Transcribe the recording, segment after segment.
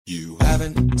You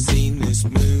haven't seen this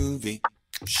movie.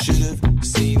 Should have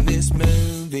seen this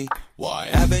movie. Why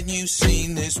haven't you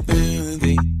seen this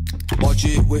movie? Watch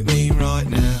it with me right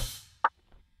now.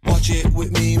 Watch it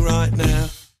with me right now.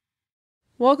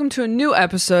 Welcome to a new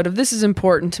episode of This Is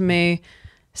Important to Me.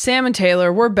 Sam and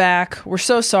Taylor, we're back. We're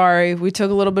so sorry. We took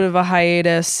a little bit of a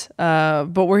hiatus,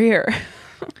 but we're here.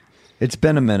 It's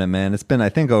been a minute, man. It's been, I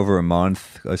think, over a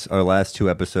month. Our last two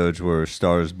episodes were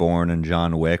Stars Born and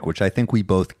John Wick, which I think we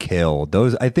both killed.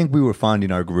 I think we were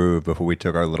finding our groove before we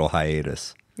took our little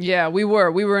hiatus. Yeah, we were.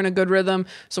 We were in a good rhythm.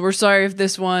 So we're sorry if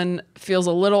this one feels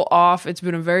a little off. It's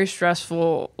been a very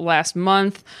stressful last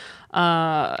month.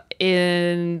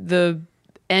 In the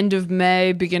end of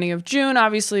May, beginning of June,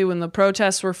 obviously, when the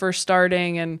protests were first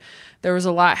starting and there was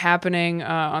a lot happening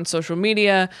on social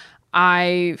media,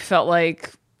 I felt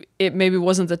like it maybe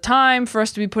wasn't the time for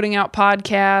us to be putting out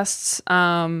podcasts.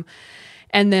 And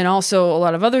then also a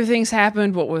lot of other things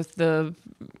happened, what with the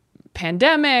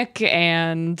pandemic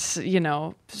and, you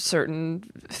know, certain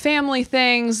family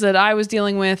things that I was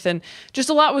dealing with, and just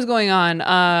a lot was going on.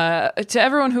 To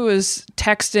everyone who was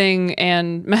texting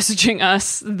and messaging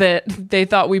us that they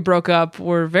thought we broke up,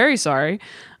 we're very sorry.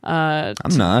 I'm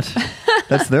not.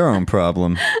 That's their own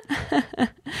problem.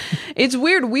 It's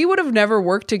weird. We would have never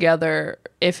worked together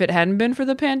if it hadn't been for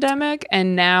the pandemic.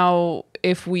 And now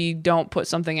if we don't put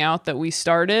something out that we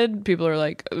started, people are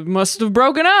like, must have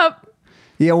broken up.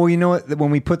 Yeah, well, you know what? When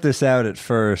we put this out at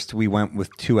first, we went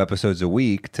with 2 episodes a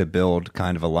week to build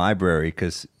kind of a library,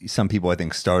 because some people, I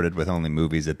think, started with only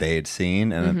movies that they had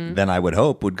seen, and then I would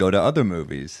hope would go to other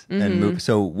movies. And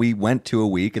so we went to a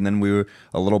week, and then we were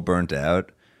a little burnt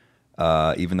out,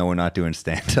 even though we're not doing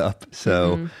stand-up.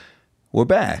 So we're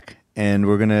back, and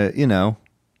we're going to, you know,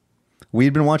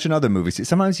 we'd been watching other movies.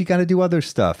 Sometimes you got to do other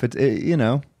stuff. You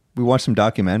know, we watched some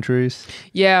documentaries.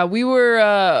 Yeah, we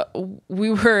were...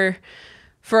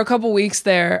 For a couple weeks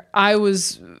there, I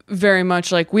was very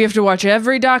much like, we have to watch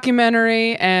every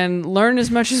documentary and learn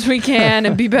as much as we can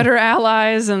and be better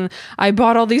allies. And I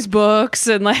bought all these books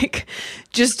and like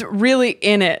just really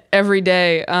in it every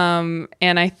day. And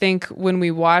I think when we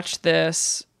watched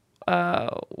this,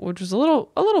 which was a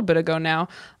little bit ago now,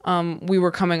 we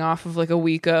were coming off of like a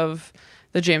week of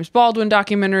the James Baldwin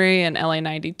documentary and LA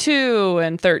 92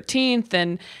 and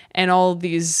 13th and all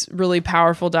these really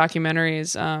powerful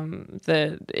documentaries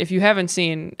that if you haven't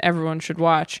seen, everyone should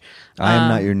watch. I Am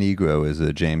Not Your Negro is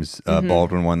a James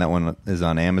Baldwin one. That one is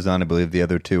on Amazon. I believe the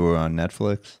other 2 are on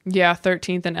Netflix. Yeah,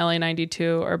 13th and LA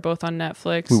 92 are both on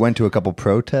Netflix. We went to a couple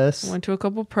protests.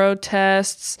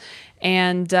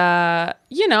 And,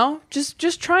 you know,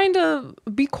 just trying to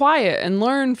be quiet and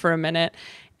learn for a minute.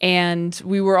 And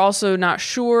we were also not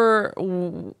sure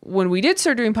when we did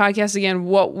start doing podcasts again,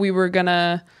 what we were going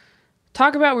to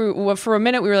talk about. For a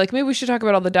minute, we were like, maybe we should talk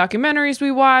about all the documentaries we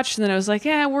watched. And then I was like,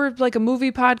 yeah, we're like a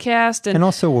movie podcast. And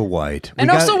also we're white.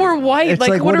 We're white.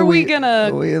 Like, what are we going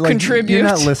to contribute? You're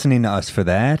not listening to us for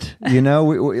that. You know,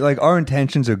 we, like, our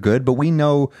intentions are good, but we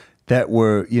know that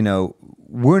we're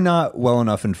not well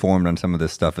enough informed on some of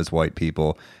this stuff as white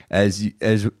people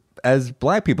as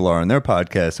black people are on their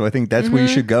podcast. So I think that's where you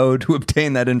should go to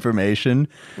obtain that information.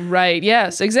 Right.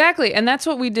 Yes, exactly. And that's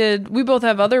what we did. We both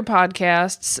have other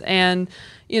podcasts, and,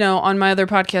 you know, on my other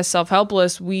podcast,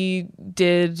 Self-Helpless, we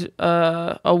did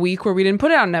a week where we didn't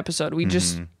put out an episode. We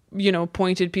just, you know,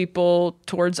 pointed people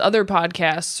towards other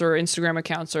podcasts or Instagram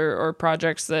accounts or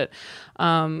projects that,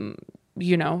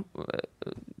 you know,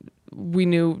 we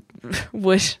knew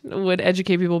would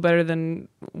educate people better than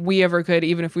we ever could,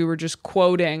 even if we were just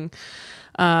quoting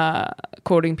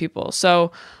people.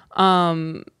 So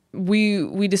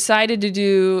we decided to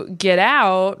do Get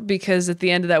Out because at the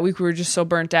end of that week we were just so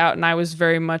burnt out, and I was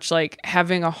very much like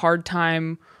having a hard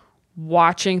time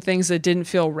watching things that didn't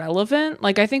feel relevant.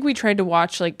 Like, I think we tried to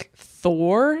watch like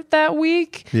Thor that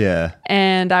week. Yeah.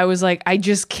 And I was like, I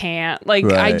just can't. Like,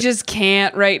 I just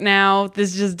can't right now.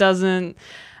 This just doesn't.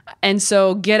 And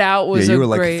so Get Out was you were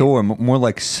like Thor, more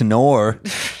like Snore.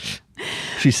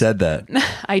 She said that.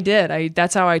 I did.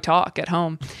 That's how I talk at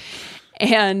home.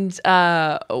 And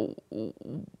I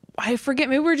forget,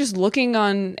 maybe we were just looking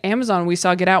on Amazon. We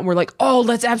saw Get Out and we're like, oh,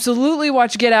 let's absolutely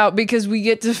watch Get Out because we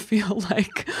get to feel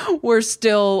like we're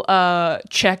still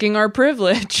checking our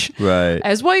privilege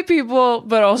as white people,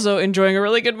 but also enjoying a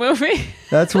really good movie.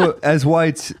 That's what, as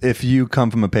whites, if you come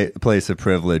from a place of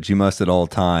privilege, you must at all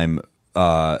time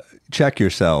check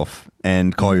yourself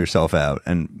and call yourself out,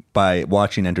 and by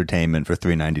watching entertainment for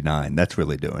 $3.99, that's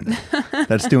really doing it.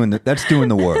 That's doing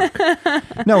the work.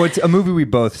 No, it's a movie we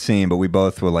both seen, but we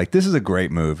both were like, this is a great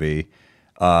movie.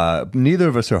 Neither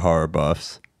of us are horror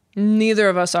buffs. Neither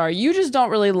of us are. You just don't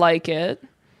really like it.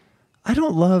 I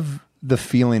don't love the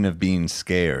feeling of being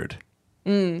scared. I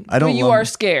don't. But you are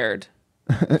scared.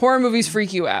 Horror movies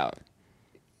freak you out.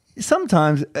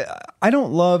 Sometimes I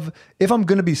don't love, if I'm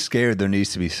going to be scared, there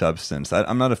needs to be substance.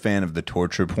 I'm not a fan of the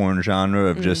torture porn genre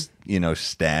of just,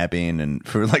 stabbing and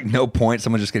for like no point,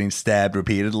 someone just getting stabbed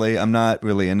repeatedly. I'm not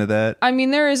really into that. I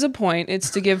mean, there is a point. It's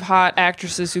to give hot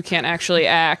actresses who can't actually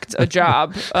act a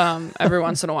job every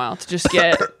once in a while to just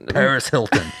get Paris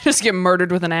Hilton. just get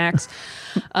murdered with an axe.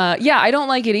 Yeah, I don't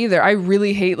like it either. I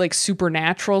really hate like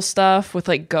supernatural stuff with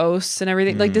like ghosts and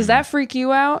everything. Like, does that freak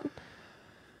you out?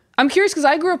 I'm curious because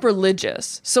I grew up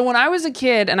religious. So when I was a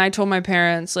kid and I told my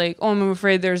parents, like, oh, I'm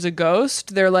afraid there's a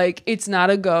ghost, they're like, it's not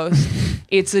a ghost,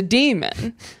 it's a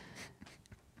demon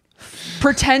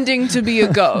pretending to be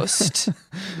a ghost.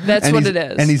 That's what it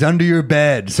is. And he's under your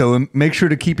bed. So make sure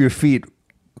to keep your feet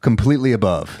completely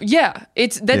above. Yeah,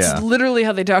 that's literally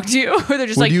how they talk to you. They're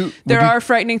just there are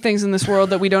frightening things in this world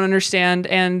that we don't understand,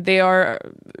 and they are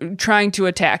trying to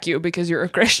attack you because you're a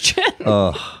Christian.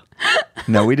 Ugh.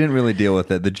 No, we didn't really deal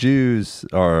with it. The Jews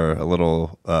are a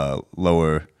little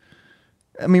lower.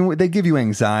 I mean, they give you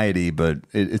anxiety, but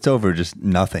it's over just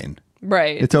nothing.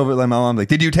 Right. It's over. Like my mom's like,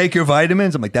 "Did you take your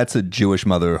vitamins?" I'm like, "That's a Jewish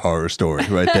mother horror story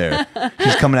right there."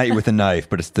 She's coming at you with a knife,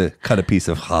 but it's to cut a piece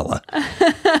of challah.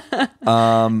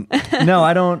 No,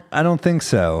 I don't think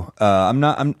so.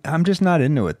 I'm just not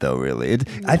into it though. Really,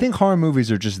 I think horror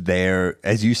movies are just there,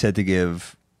 as you said, to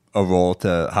give a role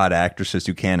to hot actresses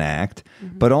who can act,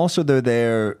 but also they're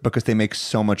there because they make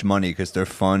so much money because they're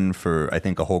fun for, I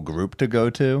think, a whole group to go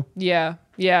to. Yeah.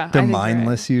 They're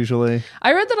mindless usually.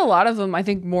 I read that a lot of them, I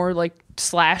think more like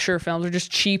slasher films, are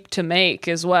just cheap to make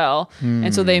as well.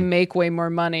 And so they make way more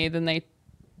money than they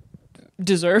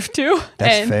deserve to.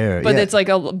 That's fair. But it's like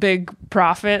a big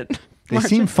profit. They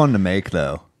seem fun to make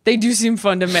though. They do seem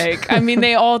fun to make. I mean,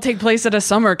 they all take place at a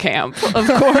summer camp, of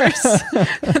course.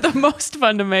 The most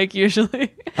fun to make,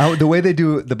 usually. The way they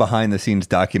do the behind-the-scenes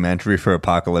documentary for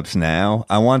Apocalypse Now,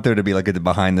 I want there to be like a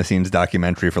behind-the-scenes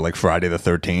documentary for like Friday the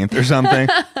 13th or something.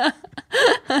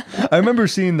 I remember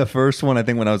seeing the first one, I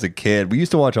think, when I was a kid. We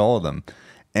used to watch all of them.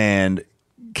 And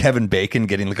Kevin Bacon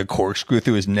getting like a corkscrew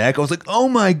through his neck. I was like, oh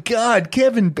my God,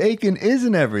 Kevin Bacon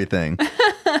isn't everything.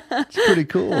 It's pretty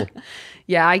cool.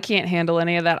 Yeah, I can't handle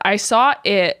any of that. I saw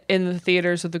it in the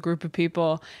theaters with a group of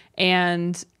people,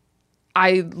 and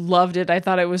I loved it. I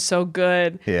thought it was so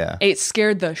good. Yeah. It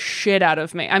scared the shit out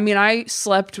of me. I mean, I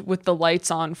slept with the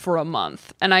lights on for a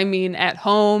month. And I mean, at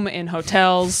home, in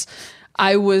hotels.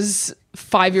 I was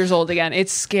 5 years old again. It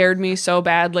scared me so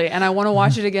badly, and I want to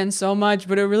watch it again so much,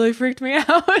 but it really freaked me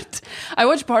out. I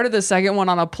watched part of the second one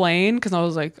on a plane because I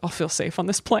was like, I'll feel safe on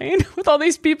this plane with all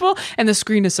these people, and the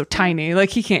screen is so tiny, like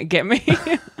he can't get me.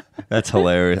 That's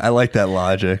hilarious. I like that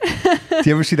logic. Do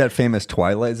you ever see that famous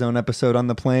Twilight Zone episode on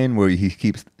the plane where he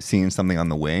keeps seeing something on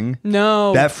the wing?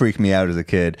 No. That freaked me out as a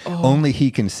kid. Only he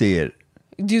can see it.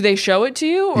 Do they show it to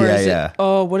you? Or is it,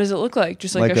 what does it look like?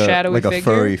 Just like a shadowy figure? Like a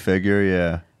furry figure,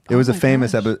 yeah. It was a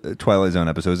famous Twilight Zone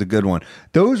episode. It was a good one.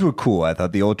 Those were cool. I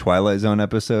thought the old Twilight Zone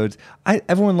episodes.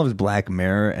 Everyone loves Black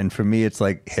Mirror, and for me, it's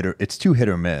like it's too hit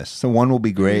or miss. So one will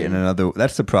be great, and another.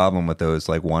 That's the problem with those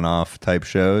like one-off type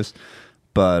shows.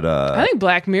 But I think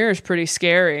Black Mirror is pretty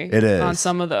scary. It is on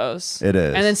some of those. It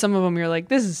is, and then some of them you're like,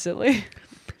 this is silly.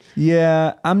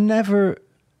 Yeah, I'm never.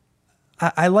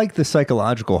 I like the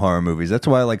psychological horror movies. That's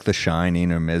why I like The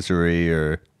Shining or Misery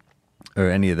or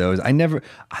any of those.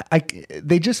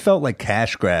 They just felt like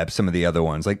cash grabs, some of the other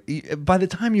ones. Like by the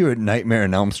time you're at Nightmare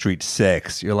on Elm Street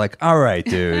 6, you're like, all right,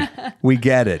 dude, we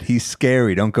get it. He's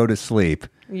scary. Don't go to sleep.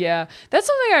 Yeah. That's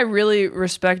something I really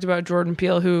respect about Jordan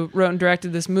Peele, who wrote and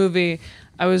directed this movie.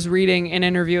 I was reading an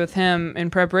interview with him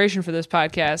in preparation for this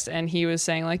podcast, and he was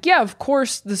saying like, yeah, of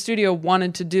course the studio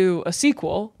wanted to do a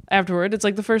sequel afterward. It's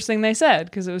like the first thing they said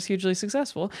because it was hugely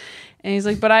successful. And he's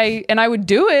like, but I would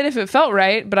do it if it felt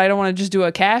right, but I don't want to just do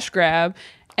a cash grab.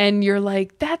 And you're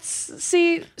like,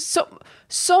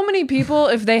 so many people,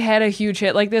 if they had a huge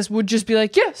hit like this, would just be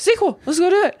like, yeah, sequel, let's go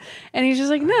do it. And he's just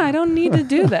like, no, I don't need to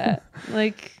do that.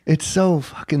 Like, it's so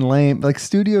fucking lame. Like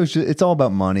studios, it's all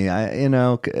about money.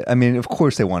 I mean, of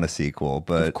course they want a sequel,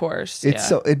 but of course,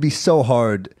 it'd be so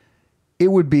hard.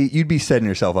 You'd be setting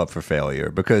yourself up for failure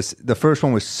because the first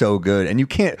one was so good, and you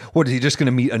can't. What is he just going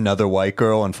to meet another white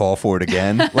girl and fall for it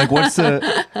again? Like, what's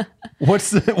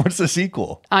the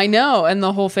sequel? I know, and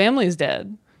the whole family's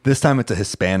dead. This time it's a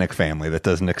Hispanic family that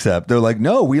doesn't accept. They're like,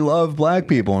 no, we love black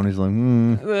people, and he's like,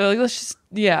 They're like, let's just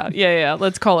Yeah.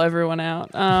 Let's call everyone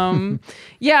out.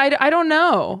 I don't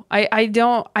know. I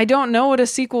don't know what a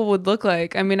sequel would look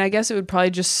like. I mean, I guess it would probably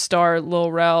just star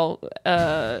Lil Rel,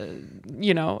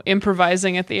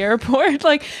 improvising at the airport.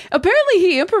 Like, apparently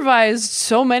he improvised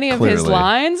so many of his Clearly.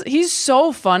 lines. He's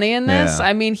so funny in this. Yeah.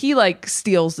 I mean, he like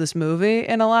steals this movie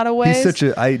in a lot of ways.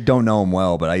 I don't know him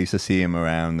well, but I used to see him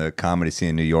around the comedy scene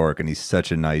in New York, and he's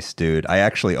such a nice dude. I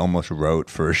actually almost wrote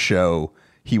for a show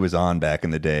he was on back in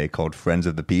the day called Friends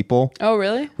of the People. Oh,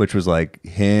 really? Which was like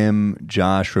him,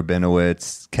 Josh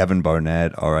Rabinowitz, Kevin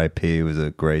Barnett, R.I.P. was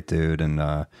a great dude, and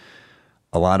a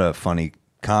lot of funny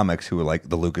comics who were like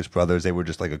the Lucas brothers. They were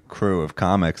just like a crew of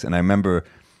comics, and I remember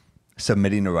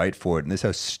submitting to write for it, and this is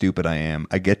how stupid I am.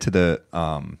 I get to the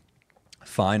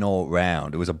final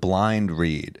round. It was a blind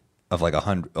read of like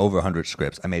over 100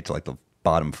 scripts. I made to like the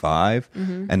bottom 5,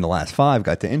 and the last 5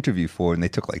 got to interview for, and they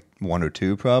took like 1 or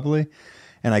 2 probably.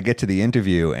 And I get to the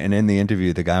interview, and in the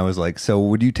interview, the guy was like, "So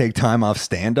would you take time off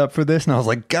stand-up for this?" And I was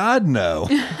like, "God, no."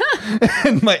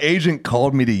 And my agent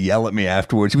called me to yell at me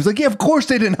afterwards. He was like, "Yeah, of course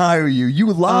they didn't hire you.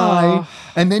 You lie,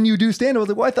 and then you do stand-up." I was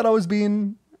like, "Well, I thought I was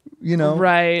being,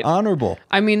 Right. honorable."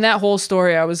 I mean, that whole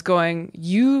story, I was going,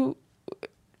 you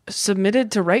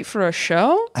submitted to write for a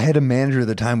show? I had a manager at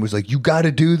the time who was like, "You got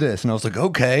to do this," and I was like,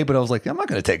 "Okay," but I was like, "I'm not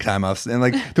going to take time off." And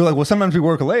like, they're like, "Well, sometimes we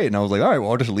work late," and I was like, "All right,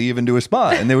 well, I'll just leave and do a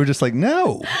spot." And they were just like,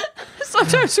 "No."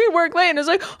 Sometimes we work late, and it's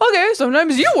like, okay,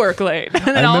 sometimes you work late,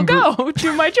 and then I'll go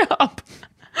do my job.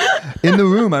 In the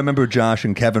room, I remember Josh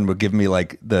and Kevin would give me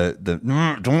like the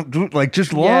don't do, like,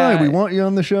 just lie. Yeah. We want you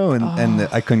on the show, and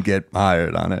I couldn't get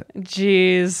hired on it.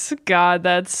 Jeez, God,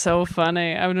 that's so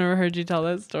funny. I've never heard you tell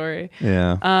that story.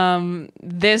 Yeah.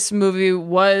 This movie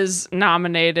was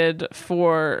nominated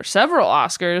for several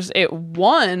Oscars. It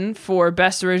won for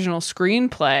Best Original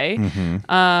Screenplay,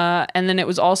 and then it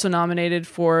was also nominated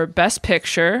for Best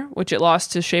Picture, which it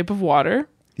lost to Shape of Water.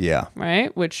 Yeah.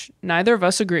 Right, which neither of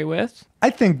us agree with. I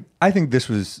think this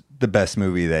was the best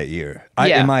movie that year.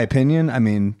 Yeah. In my opinion, I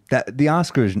mean, that the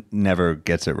Oscars never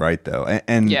gets it right though.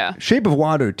 And Yeah. Shape of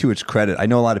Water, to its credit, I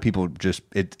know a lot of people just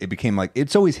it became like,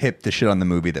 it's always hip to shit on the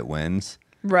movie that wins.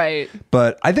 Right.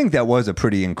 But I think that was a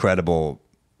pretty incredible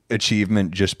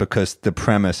achievement just because the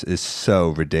premise is so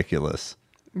ridiculous.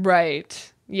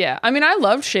 Right. Yeah. I mean, I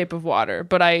loved Shape of Water,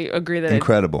 but I agree that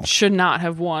Incredible. it should not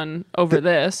have won over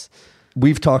this.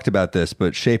 We've talked about this,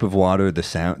 but Shape of Water, the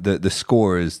sound, the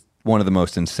score is one of the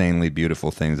most insanely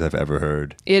beautiful things I've ever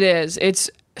heard. It is. It's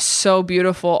so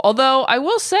beautiful. Although I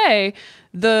will say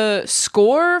the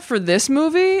score for this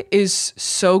movie is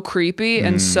so creepy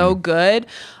and so good.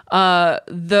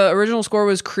 The original score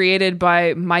was created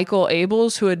by Michael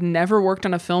Abels, who had never worked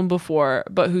on a film before,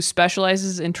 but who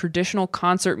specializes in traditional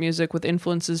concert music with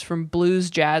influences from blues,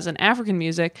 jazz, and African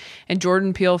music. And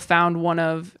Jordan Peele found one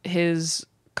of his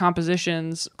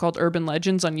compositions called Urban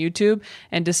Legends on YouTube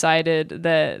and decided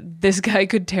that this guy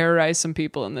could terrorize some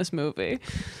people in this movie.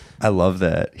 I love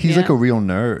that. He's like a real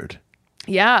nerd.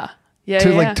 Yeah.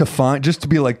 Yeah. To find, just to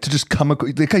be like, to just come,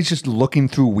 the guy's just looking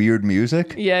through weird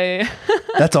music. Yeah.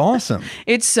 That's awesome.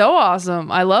 It's so awesome.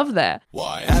 I love that.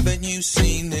 Why haven't you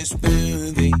seen this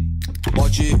movie?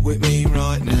 Watch it with me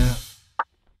right now.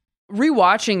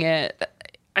 Rewatching it,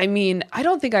 I mean, I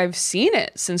don't think I've seen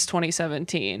it since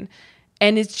 2017.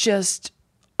 And it's just,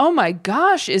 oh my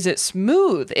gosh, is it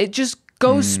smooth? It just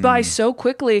goes by so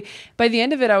quickly. By the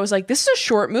end of it, I was like, this is a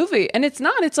short movie. And it's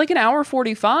not. It's like an hour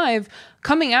 45.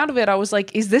 Coming out of it, I was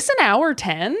like, is this an hour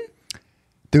 10?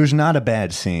 There's not a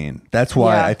bad scene. That's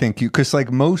why Yeah. I think because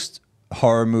like most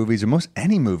horror movies or most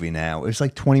any movie now, it's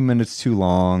like 20 minutes too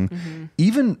long.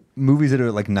 Even movies that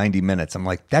are like 90 minutes, I'm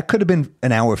like, that could have been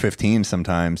an hour 15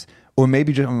 sometimes. Or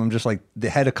maybe I'm just like, they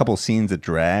had a couple scenes that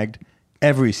dragged.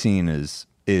 Every scene is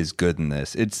good in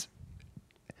this. It's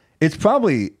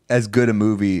probably as good a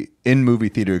movie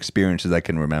theater experience as I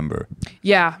can remember.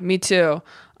 Yeah, me too.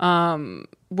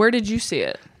 Where did you see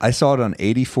it? I saw it on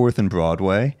 84th and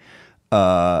Broadway.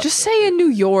 Just say in New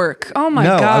York. Oh my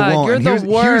No, I God, won't. you're And the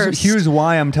worst. Here's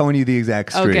why I'm telling you the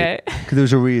exact street. Okay. Because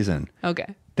there's a reason.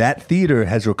 Okay. That theater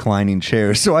has reclining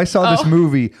chairs. So I saw this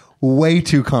movie way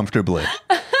too comfortably.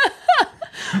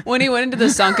 When he went into the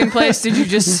sunken place, did you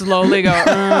just slowly go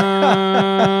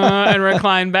and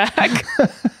recline back?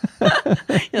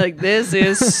 You're like, this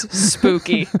is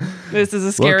spooky. This is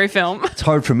a scary film. It's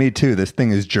hard for me too. This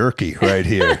thing is jerky right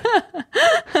here.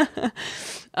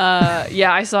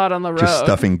 Yeah, I saw it on the road. Just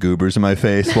stuffing goobers in my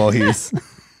face while he's...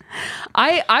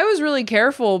 I was really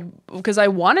careful because I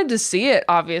wanted to see it,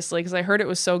 obviously, because I heard it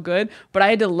was so good. But I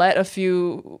had to let a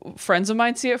few friends of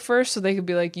mine see it first so they could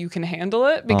be like, you can handle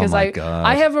it. Because my God.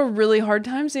 I have a really hard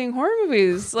time seeing horror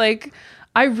movies. Like,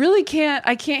 I really can't.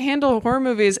 I can't handle horror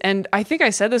movies, and I think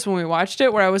I said this when we watched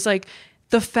it, where I was like,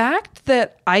 the fact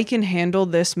that I can handle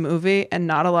this movie and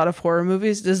not a lot of horror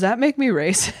movies, does that make me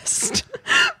racist?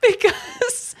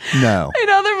 Because No. in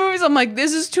other movies, I'm like,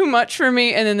 this is too much for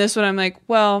me, and in this one, I'm like,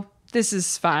 well, this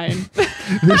is fine.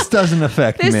 This doesn't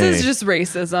affect This me. is just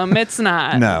racism. It's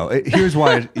not. No, here's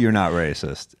why you're not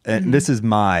racist. And this is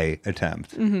my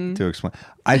attempt to explain.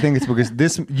 I think it's because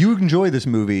you enjoy this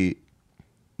movie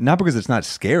not because it's not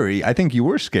scary. I think you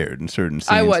were scared in certain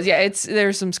scenes. I was, yeah.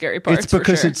 There's some scary parts. It's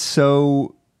because for sure. it's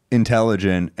so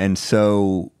intelligent and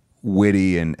so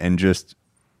witty and just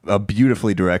a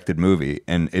beautifully directed movie.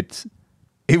 And it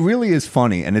really is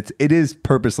funny, and it is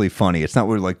purposely funny. It's not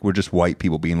we're just white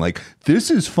people being like, this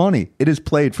is funny. It is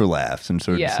played for laughs in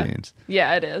certain scenes.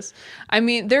 Yeah, it is. I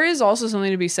mean, there is also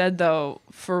something to be said, though,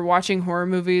 for watching horror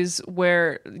movies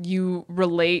where you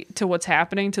relate to what's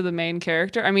happening to the main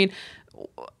character. I mean,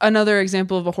 another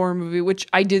example of a horror movie, which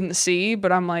I didn't see,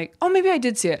 but I'm like, oh, maybe I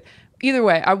did see it. Either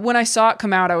way, when I saw it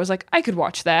come out, I was like, I could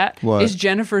watch that. What? Is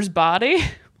Jennifer's Body.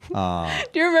 Do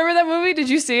you remember that movie? Did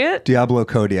you see it? Diablo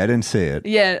Cody. I didn't see it.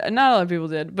 Yeah, not a lot of people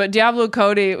did. But Diablo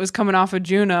Cody, it was coming off of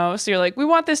Juno. So you're like, we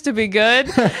want this to be good.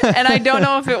 And I don't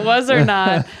know if it was or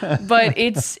not. But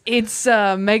it's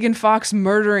Megan Fox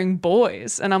murdering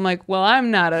boys. And I'm like, well,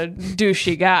 I'm not a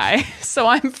douchey guy. So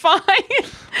I'm fine.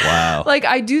 Wow. Like,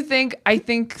 I think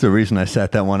It's the reason I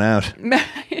sat that one out.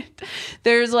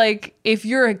 there's like, if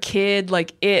you're a kid,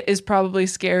 like it is probably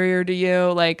scarier to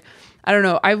you. Like, I don't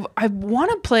know. I want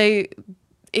to play.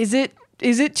 Is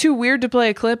it too weird to play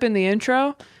a clip in the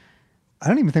intro? I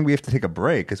don't even think we have to take a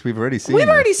break because we've already seen We've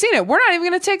this. already seen it. We're not even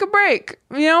going to take a break.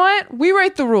 You know what? We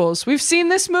write the rules. We've seen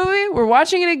this movie. We're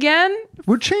watching it again.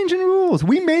 We're changing rules.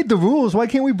 We made the rules. Why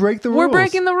can't we break the rules? We're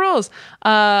breaking the rules.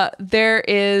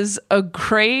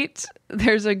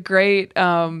 There's a great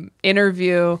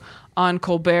interview on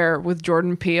Colbert with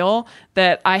Jordan Peele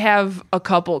that I have a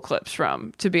couple clips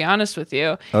from, to be honest with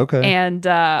you. Okay. And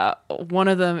one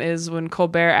of them is when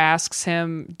Colbert asks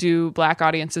him, do black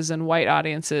audiences and white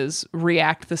audiences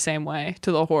react the same way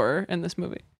to the horror in this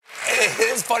movie? It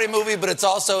is a funny movie, but it's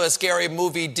also a scary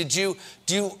movie. Do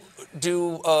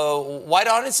white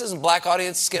audiences and black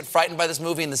audiences get frightened by this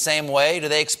movie in the same way? Do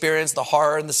they experience the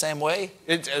horror in the same way?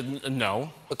 No,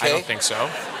 Okay. I don't think so.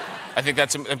 I think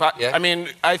that's. Yeah. I mean,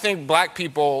 I think black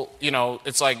people. You know,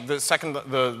 it's like the second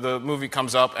the movie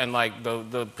comes up and like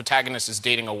the protagonist is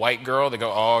dating a white girl, they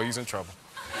go, "Oh, he's in trouble.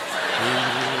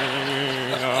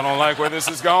 I don't like where this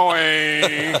is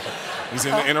going. He's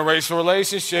in an interracial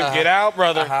relationship. Get out,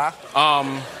 brother."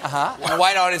 And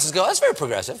white audiences go, that's very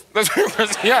progressive. That's very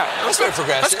progressive. Yeah, That's very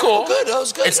progressive. That's cool. Good, that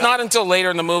was good. It's not until later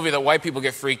in the movie that white people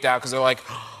get freaked out because they're like,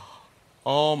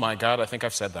 "Oh my God, I think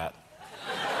I've said that.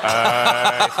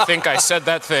 I think I said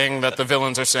that thing that the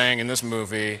villains are saying in this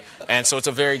movie," and so it's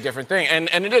a very different thing. And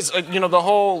it is, the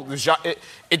whole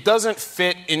it doesn't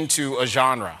fit into a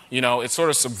genre. It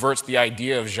sort of subverts the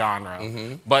idea of genre.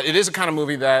 Mm-hmm. But it is a kind of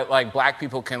movie that like black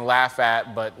people can laugh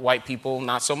at, but white people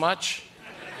not so much.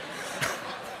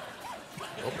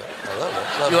 I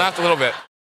love it. You laughed a little bit.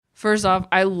 First off,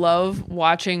 I love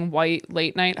watching white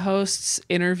late night hosts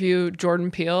interview Jordan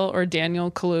Peele or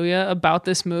Daniel Kaluuya about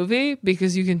this movie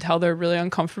because you can tell they're really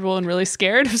uncomfortable and really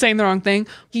scared of saying the wrong thing.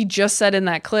 He just said in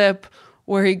that clip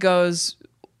where he goes,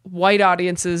 white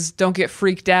audiences don't get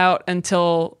freaked out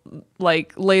until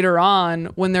like later on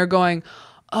when they're going,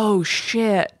 oh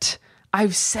shit,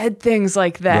 I've said things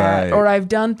like that, Right. or I've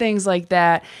done things like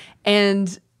that.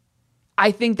 And I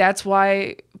think that's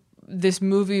why this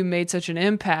movie made such an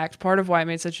impact. Part of why it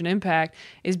made such an impact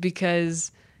is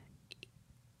because,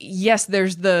 yes,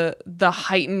 there's the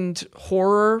heightened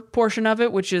horror portion of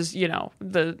it, which is,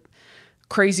 the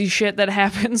crazy shit that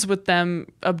happens with them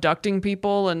abducting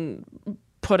people and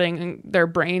putting their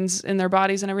brains in their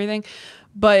bodies and everything.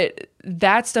 But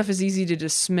that stuff is easy to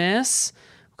dismiss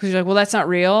because you're like, well, that's not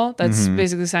real. That's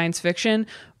basically science fiction.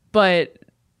 But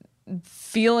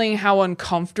feeling how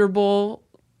uncomfortable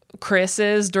Chris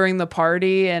is during the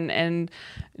party and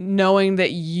knowing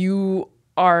that you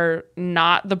are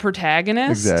not the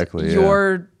protagonist. Exactly, yeah.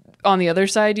 You're on the other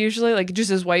side usually, like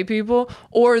just as white people,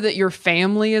 or that your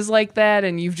family is like that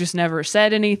and you've just never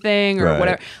said anything or Right.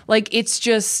 whatever. Like it's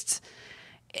just,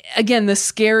 again, the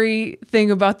scary thing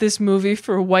about this movie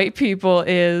for white people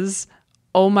is,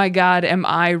 oh my God, am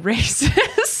I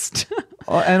racist?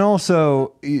 And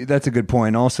also, that's a good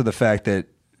point. Also, the fact that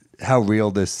how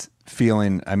real this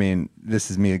feeling, I mean, this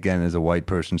is me again as a white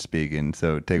person speaking,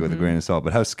 so take it with a grain of salt,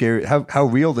 but how scary, how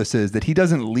real this is that he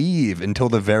doesn't leave until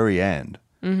the very end.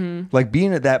 Like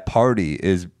being at that party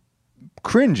is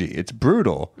cringy, it's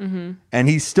brutal, and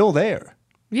he's still there.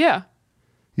 Yeah.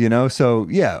 You know, so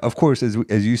yeah, of course, as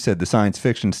you said, the science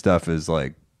fiction stuff is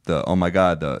like oh my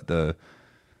god, the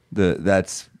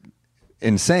that's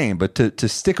insane. But to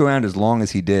stick around as long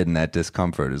as he did in that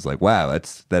discomfort is like, wow,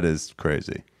 that is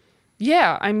crazy.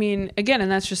 Yeah, I mean, again,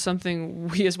 and that's just something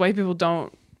we as white people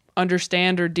don't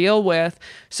understand or deal with.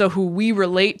 So who we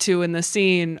relate to in the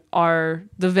scene are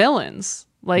the villains,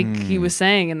 like he was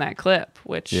saying in that clip,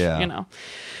 which you know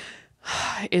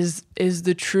is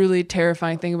the truly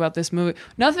terrifying thing about this movie.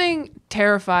 Nothing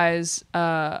terrifies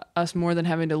us more than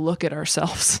having to look at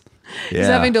ourselves. Is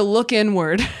having to look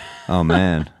inward. Oh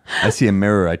man, I see a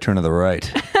mirror, I turn to the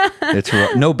right. It's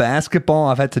no basketball.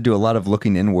 I've had to do a lot of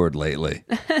looking inward lately,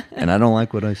 and I don't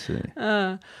like what I see.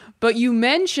 But you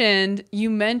mentioned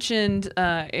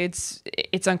it's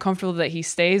uncomfortable that he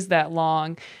stays that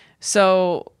long.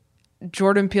 So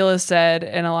Jordan Peele has said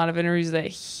in a lot of interviews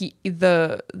that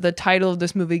the title of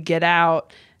this movie, Get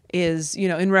Out, is, you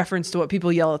know, in reference to what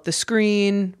people yell at the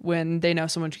screen when they know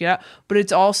someone should get out. But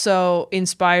it's also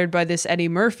inspired by this Eddie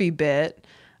Murphy bit,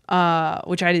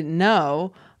 which I didn't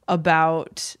know,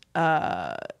 about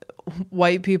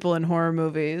white people in horror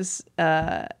movies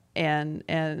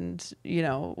and you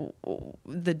know,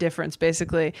 the difference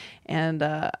basically. And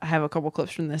I have a couple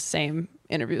clips from this same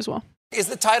interview as well. Is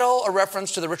the title a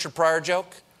reference to the Richard Pryor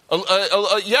joke?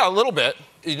 Yeah, a little bit.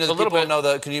 You know, a little bit.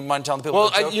 Know can you mind telling the people?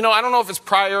 Well, the joke? you know, I don't know if it's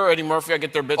Pryor or Eddie Murphy. I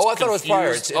get their bits. Oh, I thought it was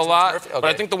Pryor. It's a lot. Okay. But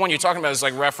I think the one you're talking about is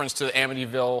like reference to the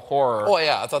Amityville Horror. Oh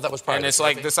yeah, I thought that was Pryor. And it's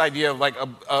like this idea of like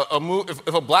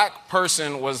if a black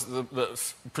person was the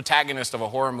protagonist of a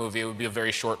horror movie, it would be a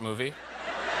very short movie.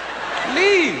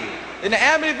 Leave. In the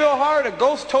Amityville Horror, the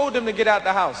ghost told them to get out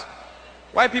the house.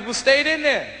 White people stayed in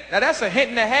there. Now that's a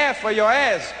hint and a half for your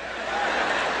ass.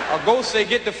 A ghost say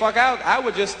get the fuck out, I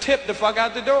would just tip the fuck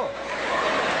out the door.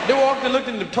 They walked and looked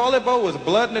in the toilet bowl, was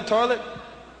blood in the toilet.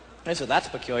 They said, that's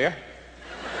peculiar.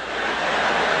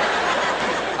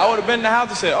 I would have been in the house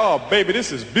and said, oh baby,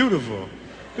 this is beautiful.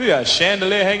 We got a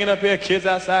chandelier hanging up here, kids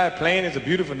outside playing, it's a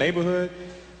beautiful neighborhood.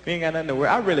 We ain't got nothing to worry.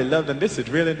 I really love them, this is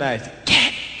really nice.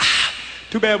 Get out.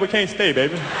 Too bad we can't stay,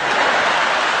 baby.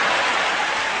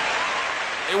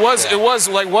 It was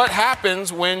like what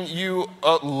happens when you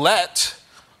let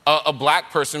a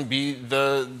black person be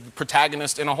the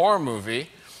protagonist in a horror movie,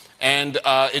 and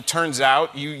it turns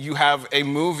out you have a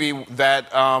movie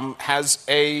that has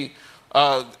a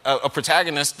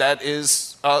protagonist that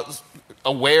is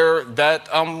aware that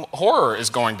horror is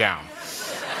going down.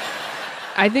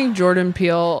 I think Jordan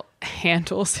Peele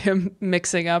handles him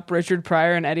mixing up Richard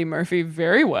Pryor and Eddie Murphy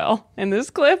very well in this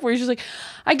clip, where he's just like,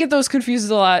 I get those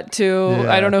confused a lot too.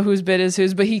 Yeah. I don't know whose bit is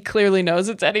whose, but he clearly knows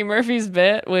it's Eddie Murphy's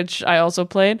bit, which I also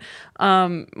played,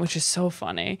 which is so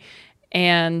funny.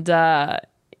 And yeah,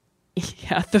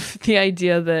 the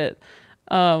idea that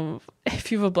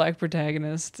if you have a black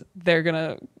protagonist, they're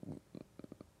gonna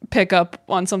pick up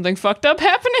on something fucked up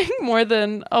happening more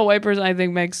than a white person, I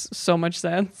think makes so much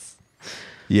sense.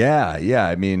 Yeah.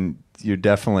 I mean, you're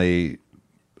definitely,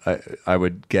 I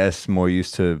would guess, more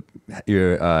used to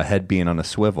your head being on a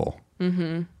swivel.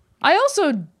 Mm-hmm.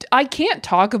 I can't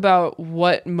talk about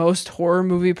what most horror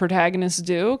movie protagonists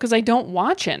do because I don't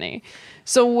watch any.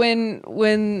 So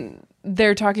when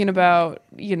they're talking about,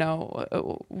 you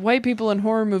know, white people in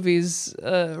horror movies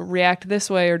react this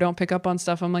way or don't pick up on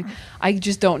stuff, I'm like, I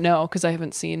just don't know because I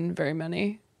haven't seen very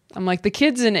many. I'm like, the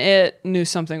kids in It knew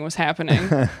something was happening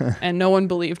and no one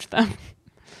believed them.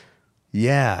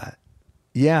 Yeah.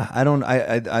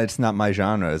 It's not my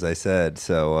genre, as I said.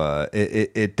 So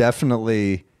it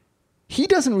definitely, he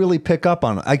doesn't really pick up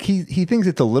on, like, he thinks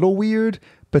it's a little weird,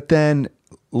 but then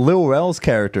Lil Rel's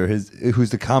character, who's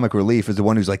the comic relief, is the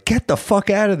one who's like, get the fuck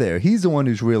out of there. He's the one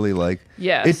who's really like,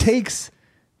 yes. It takes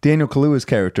Daniel Kaluuya's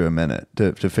character a minute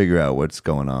to figure out what's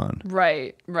going on.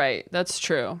 Right. That's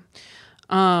true.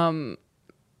 The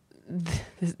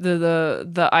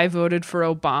I voted for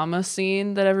Obama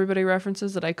scene that everybody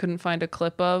references that I couldn't find a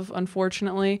clip of,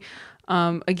 unfortunately.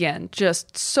 Again,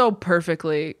 just so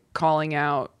perfectly calling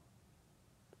out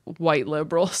white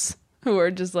liberals who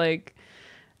are just like,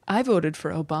 I voted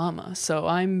for Obama, so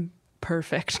I'm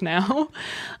perfect now.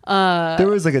 There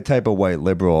was like a type of white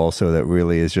liberal also that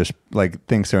really is just like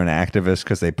thinks they're an activist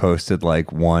because they posted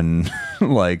like one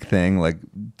like thing like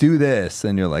do this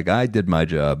and you're like, I did my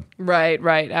job. Right,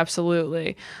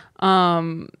 absolutely.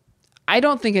 I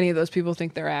don't think any of those people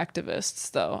think they're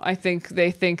activists though. I think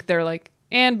they think they're like,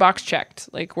 and box checked,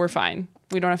 like we're fine,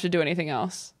 we don't have to do anything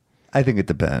else. I think it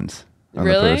depends on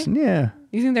really? the person. Yeah.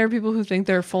 You think there are people who think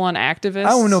they're full-on activists? I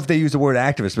don't know if they use the word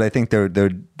activist, but I think they're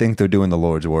doing the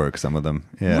Lord's work. Some of them,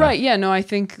 yeah. Right? Yeah. No, I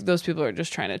think those people are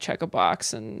just trying to check a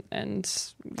box and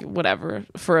whatever,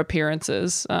 for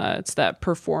appearances. It's that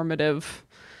performative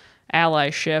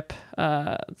allyship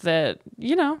that,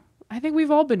 you know, I think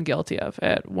we've all been guilty of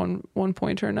at one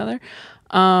point or another.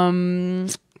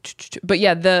 But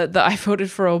yeah, the I voted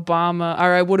for Obama,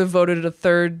 or I would have voted a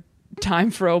third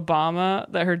time for Obama,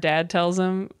 that her dad tells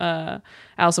him,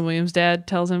 Allison Williams' dad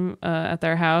tells him at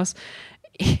their house.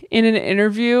 In an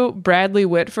interview, Bradley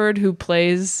Whitford, who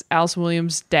plays Allison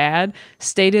Williams' dad,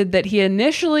 stated that he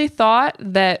initially thought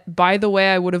that, by the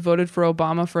way, I would have voted for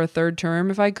Obama for a third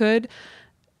term if I could,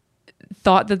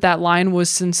 thought that line was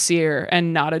sincere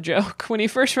and not a joke when he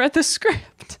first read the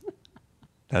script.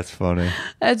 That's funny.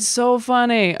 That's so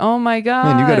funny. Oh my God.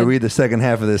 Man, you got to read the second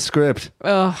half of this script.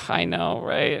 Oh, I know,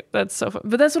 right? That's so fun.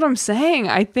 But that's what I'm saying.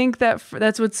 I think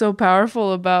that's what's so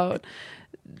powerful about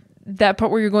that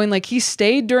part where you're going, like, he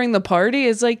stayed during the party.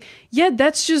 It's like, yeah,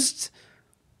 that's just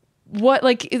what,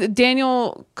 like,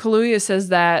 Daniel Kaluuya says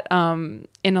that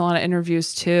in a lot of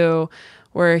interviews too,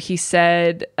 where he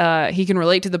said he can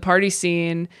relate to the party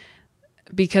scene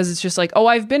because it's just like, oh,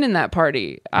 I've been in that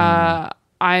party.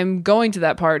 I'm going to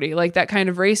that party. Like, that kind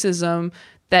of racism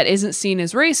that isn't seen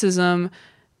as racism,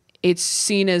 it's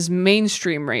seen as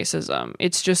mainstream racism.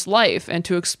 It's just life. And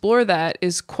to explore that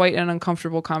is quite an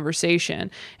uncomfortable conversation.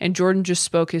 And Jordan just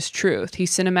spoke his truth. He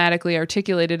cinematically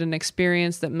articulated an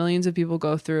experience that millions of people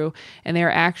go through, and they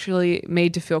are actually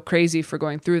made to feel crazy for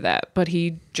going through that. But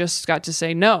he just got to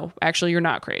say, no, actually, you're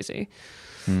not crazy.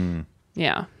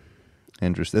 Yeah.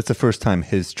 Interesting. That's the first time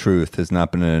his truth has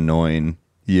not been an annoying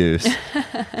use.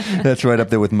 That's right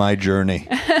up there with my journey.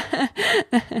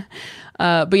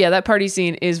 But yeah, that party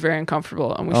scene is very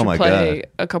uncomfortable, and we should play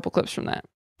a couple clips from that.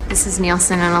 This is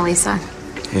Nielsen and Elisa.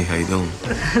 Hey, how you doing?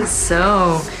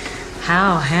 So,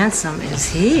 how handsome is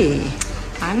he?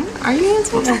 Are you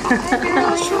handsome?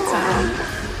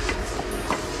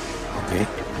 Okay.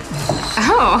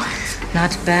 Oh.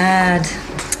 Not bad.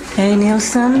 Hey,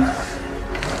 Nielsen?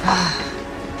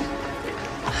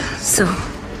 So,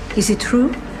 is it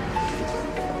true?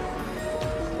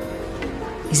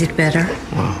 Is it better?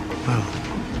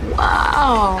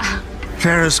 Wow.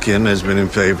 Fairer skin has been in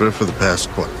favor for the past,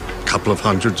 couple of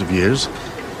hundreds of years.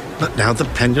 But now the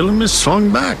pendulum is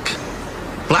swung back.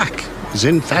 Black is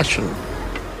in fashion.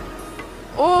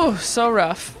 Oh, so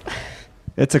rough.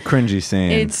 It's a cringy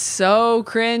scene. It's so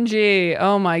cringy.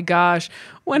 Oh my gosh.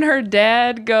 When her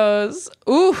dad goes,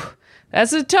 ooh,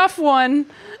 that's a tough one.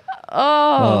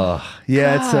 Oh,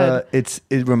 yeah, God. It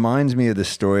reminds me of the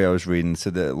story I was reading. So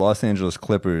the Los Angeles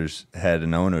Clippers had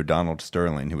an owner, Donald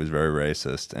Sterling, who was very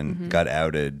racist and got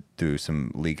outed through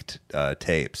some leaked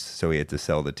tapes. So he had to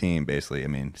sell the team, basically. I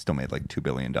mean, still made like $2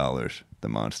 billion, the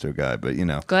monster guy, but you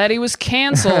know. Glad he was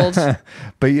canceled.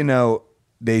 But you know,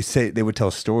 they would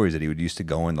tell stories that he would used to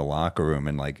go in the locker room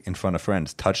and, like, in front of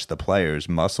friends, touch the players'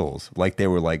 muscles like they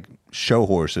were like show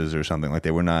horses or something, like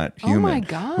they were not human. Oh my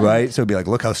God. Right? So it'd be like,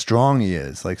 look how strong he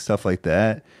is, like stuff like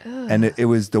that. Ugh. And it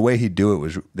was the way he'd do it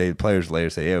was, the players later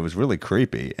say, yeah, it was really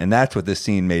creepy. And that's what this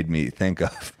scene made me think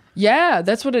of. Yeah,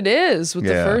 that's what it is with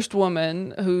the first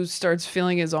woman who starts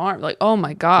feeling his arm. Like, oh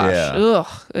my gosh, ugh,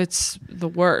 it's the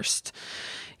worst.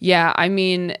 Yeah, I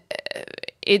mean,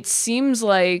 it seems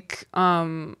like,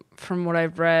 from what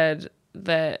I've read,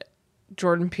 that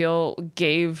Jordan Peele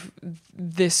gave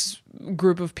this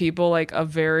group of people like a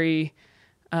very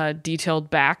detailed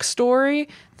backstory,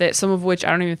 that some of which I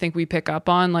don't even think we pick up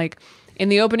on. Like in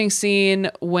the opening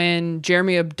scene when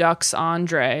Jeremy abducts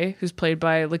Andre, who's played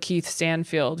by Lakeith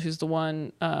Stanfield, who's the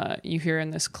one you hear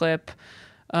in this clip,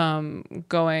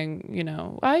 going, you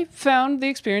know, I found the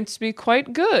experience to be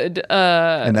quite good.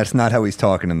 And that's not how he's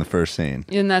talking in the first scene.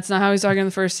 And that's not how he's talking in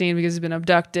the first scene, because he's been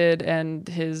abducted and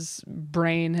his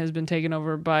brain has been taken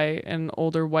over by an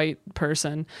older white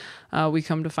person. We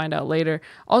come to find out later.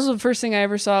 Also, the first thing I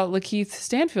ever saw Lakeith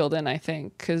Stanfield in, I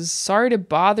think, because Sorry to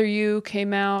Bother You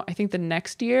came out, I think, the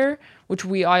next year, which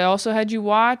I also had you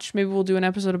watch. Maybe we'll do an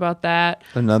episode about that.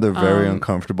 Another very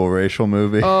uncomfortable racial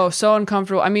movie. Oh, so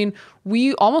uncomfortable. I mean,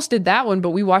 we almost did that one, but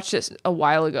we watched it a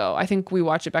while ago. I think we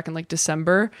watched it back in like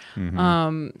December.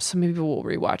 So maybe we'll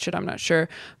rewatch it. I'm not sure.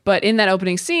 But in that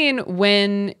opening scene,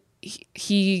 when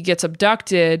he gets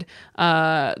abducted,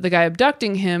 the guy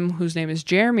abducting him, whose name is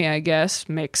Jeremy, I guess,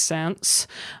 makes sense.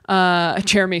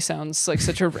 Jeremy sounds like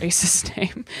such a racist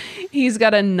name. He's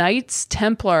got a Knights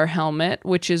Templar helmet,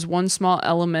 which is one small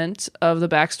element of the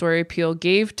backstory Peele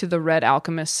gave to the Red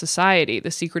Alchemist Society,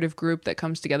 the secretive group that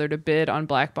comes together to bid on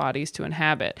black bodies to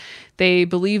inhabit. They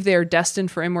believe they are destined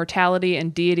for immortality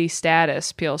and deity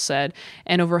status, Peele said,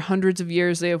 and over hundreds of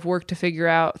years they have worked to figure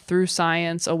out, through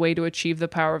science, a way to achieve the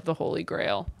power of the Holy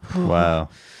Grail. Wow.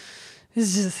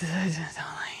 It's just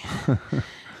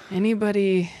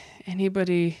Anybody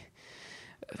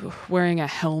wearing a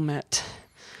helmet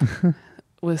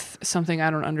with something I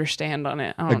don't understand on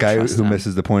it. I don't A guy trust who them.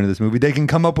 misses the point of this movie. They can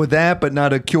come up with that, but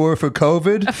not a cure for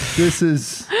COVID. This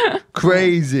is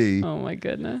crazy. Oh my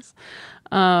goodness.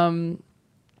 Yeah.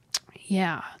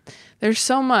 There's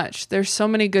so much. There's so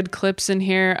many good clips in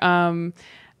here.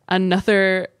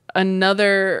 Another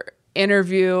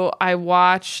interview I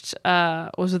watched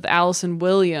was with Allison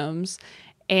Williams,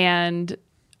 and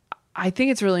I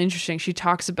think it's really interesting. She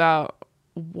talks about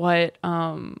what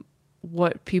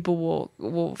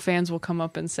people fans will come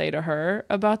up and say to her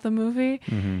about the movie.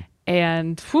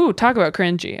 And talk about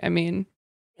cringy. I mean,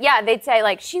 yeah, they'd say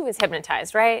like, she was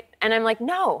hypnotized, right? And I'm like,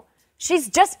 no, she's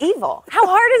just evil. How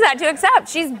hard is that to accept?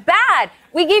 She's bad.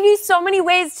 We gave you so many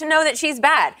ways to know that she's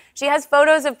bad. She has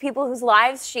photos of people whose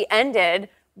lives she ended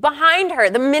behind her.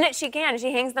 The minute she can,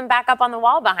 she hangs them back up on the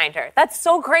wall behind her. That's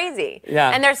so crazy.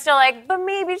 Yeah. And they're still like, but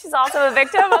maybe she's also a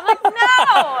victim. I'm like,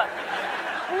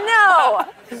 no.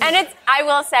 And I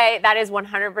will say that is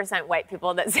 100% white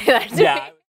people that say that to me.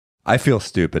 I feel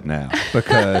stupid now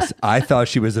because I thought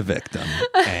she was a victim.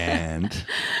 And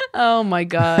oh my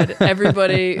God.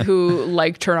 Everybody who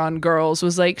liked her on Girls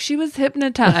was like, she was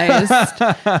hypnotized.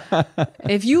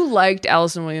 If you liked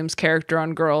Allison Williams' character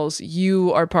on Girls,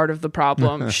 you are part of the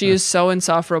problem. She is so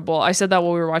insufferable. I said that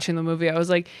while we were watching the movie. I was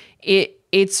like,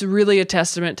 it's really a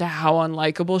testament to how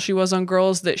unlikable she was on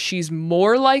Girls that she's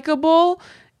more likable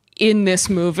in this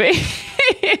movie.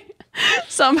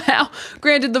 Somehow,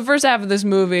 granted, the first half of this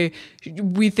movie,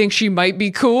 we think she might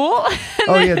be cool.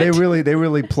 Oh yeah, they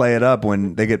really play it up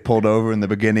when they get pulled over in the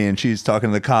beginning, and she's talking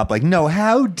to the cop like, "No,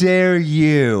 how dare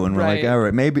you?" And we're like, "All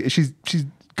right, maybe she's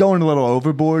going a little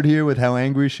overboard here with how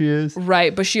angry she is."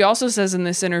 Right, but she also says in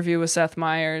this interview with Seth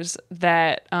Meyers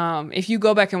that if you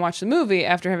go back and watch the movie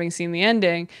after having seen the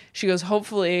ending, she goes,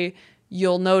 hopefully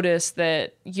you'll notice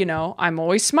that, I'm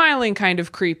always smiling kind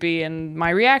of creepy and my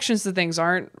reactions to things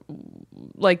aren't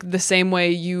like the same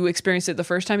way you experienced it the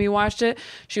first time you watched it.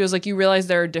 She was like, you realize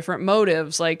there are different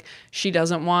motives. Like she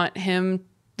doesn't want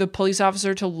the police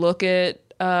officer, to look at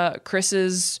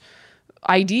Chris's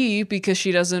ID because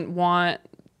she doesn't want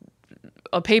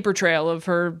a paper trail of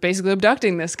her basically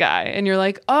abducting this guy. And you're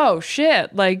like, oh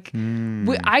shit. Like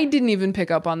I didn't even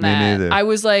pick up on that. Me neither. I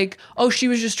was like, oh, she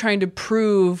was just trying to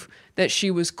prove that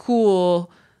she was cool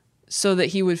so that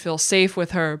he would feel safe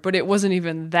with her. But it wasn't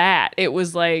even that. It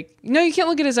was like, no, you can't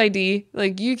look at his ID.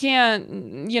 Like you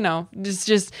can't, it's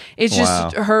just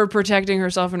her protecting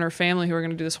herself and her family who are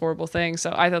going to do this horrible thing.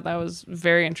 So I thought that was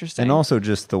very interesting. And also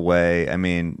just the way,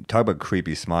 talk about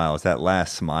creepy smiles. That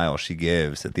last smile she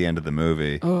gives at the end of the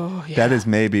movie. Oh, yeah. That is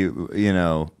maybe,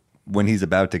 when he's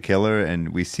about to kill her and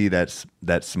we see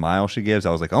that smile she gives,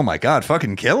 I was like, oh my God,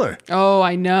 fucking kill her. Oh,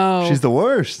 I know. She's the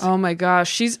worst. Oh my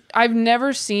gosh. I've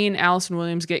never seen Allison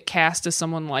Williams get cast as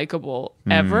someone likable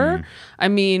ever. I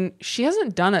mean, she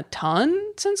hasn't done a ton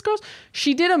since Girls.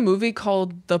 She did a movie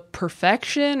called The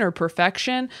Perfection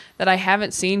that I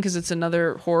haven't seen because it's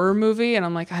another horror movie. And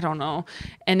I'm like, I don't know.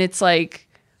 And it's like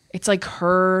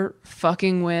her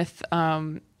fucking with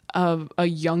a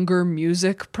younger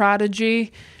music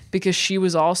prodigy, because she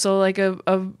was also like a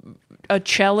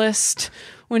cellist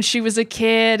when she was a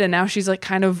kid, and now she's like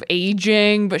kind of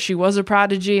aging, but she was a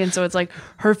prodigy, and so it's like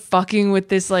her fucking with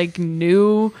this like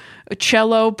new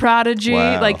cello prodigy.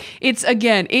 Wow. Like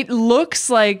it looks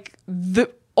like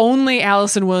the only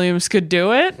Allison Williams could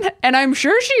do it, and I'm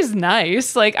sure she's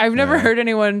nice. Like I've never heard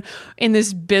anyone in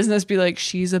this business be like,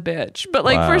 she's a bitch, but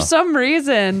like for some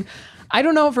reason, I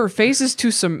don't know if her face is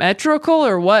too symmetrical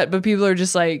or what, but people are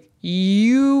just like,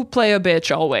 you play a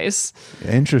bitch always.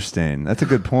 Interesting. That's a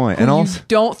good point. Who And you also,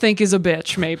 don't think is a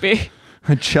bitch, maybe.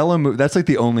 a cello movie. That's like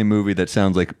the only movie that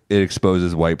sounds like it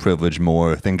exposes white privilege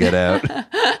more than Get Out.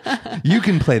 You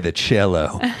can play the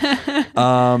cello.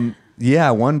 Yeah,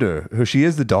 I wonder. She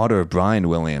is the daughter of Brian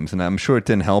Williams, and I'm sure it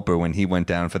didn't help her when he went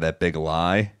down for that big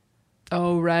lie.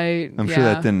 Oh, right. I'm sure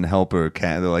that didn't help her.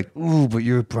 They're like, ooh, but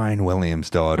you're Brian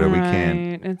Williams' daughter. Right. We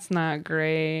can't. It's not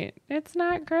great. It's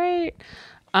not great.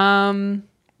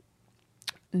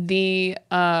 The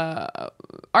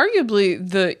arguably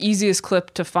the easiest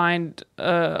clip to find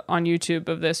on YouTube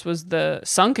of this was the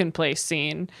sunken place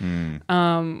scene,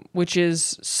 which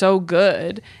is so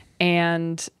good.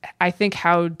 And I think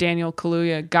how Daniel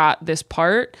Kaluuya got this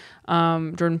part,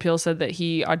 Jordan Peele said that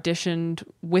he auditioned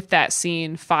with that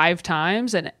scene 5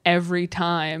 times, and every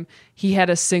time he had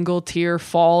a single tear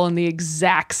fall in the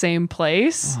exact same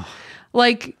place.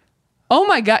 Like, oh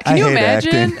my God. Can you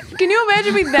imagine? Can you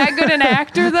imagine being that good an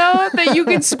actor though, that you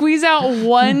can squeeze out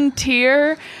one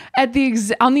tear at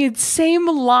on the same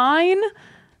line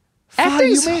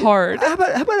Acting's hard. How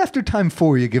about after time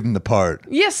 4 you give him the part?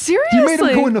 Yeah, seriously. You made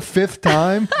him go in the 5th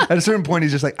time. At a certain point,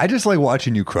 he's just like, I just like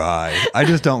watching you cry. I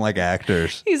just don't like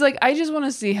actors. He's like, I just want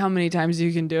to see how many times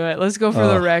you can do it. Let's go for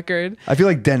the record. I feel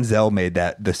like Denzel made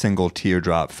the single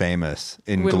teardrop famous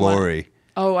in With Glory. what?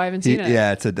 Oh, I haven't seen it.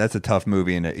 Yeah, that's a tough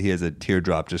movie, and he has a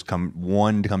teardrop just come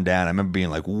down. I remember being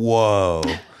like, whoa,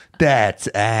 that's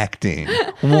acting.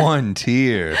 One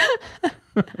tear.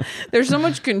 There's so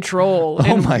much control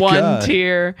in one God.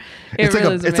 tear. It's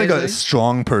it's like a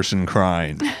strong person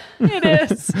crying. It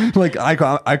is. Like I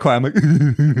cry. I'm like,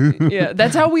 Yeah,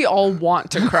 that's how we all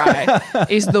want to cry.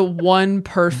 Is the one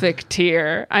perfect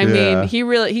tear. I mean,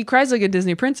 he cries like a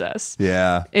Disney princess.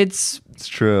 Yeah, It's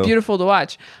true. beautiful to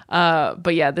watch.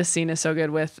 But yeah, this scene is so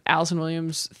good with Allison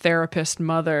Williams' therapist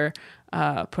mother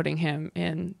putting him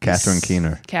in Catherine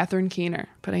Keener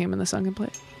putting him in the sunken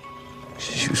place.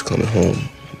 She was coming home.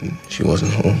 And she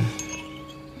wasn't home.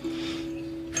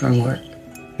 From work.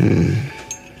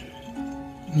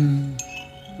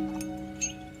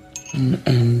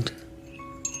 And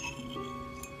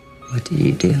what did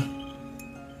you do?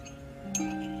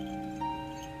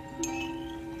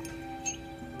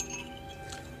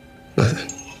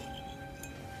 Nothing.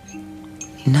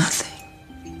 Nothing.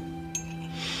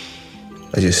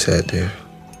 I just sat there.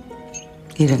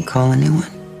 You didn't call anyone?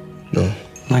 No.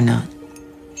 Why not?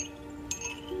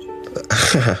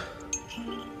 I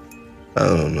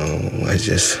don't know. I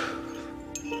just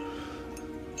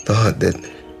thought that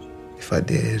if I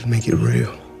did, it'd make it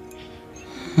real.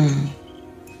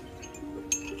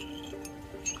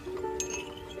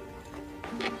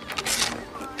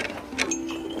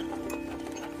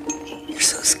 You're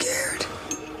so scared.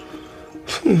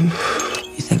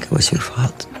 You think it was your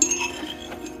fault?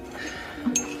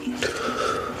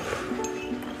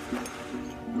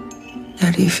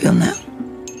 How do you feel now?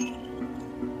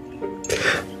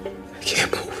 I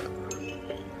can't move.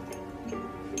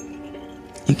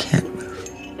 You can't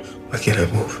move. Why can't I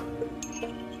move?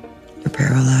 You're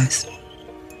paralyzed.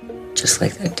 Just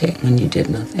like that day when you did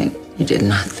nothing. You did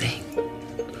nothing.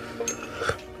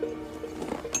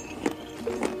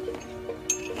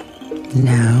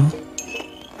 Now,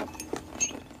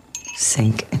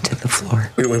 sink into the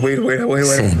floor. Wait.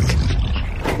 Sink.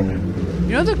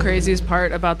 You know the craziest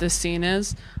part about this scene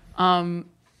is,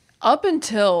 up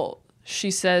until she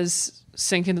says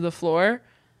sink into the floor,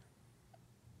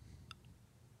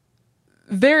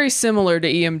 very similar to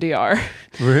EMDR.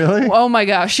 Really? Oh my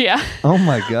gosh, yeah. Oh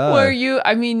my God. Where you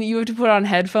have to put on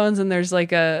headphones and there's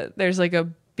like a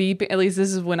beep. At least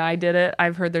this is when I did it.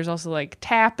 I've heard there's also like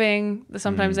tapping.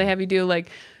 Sometimes they have you do like,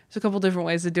 there's a couple different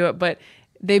ways to do it, but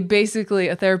they basically,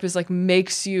 a therapist like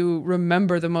makes you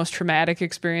remember the most traumatic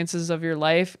experiences of your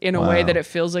life in a way that it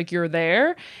feels like you're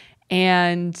there,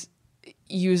 and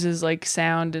uses like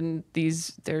sound and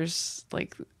there's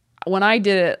like, when I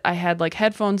did it, I had like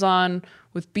headphones on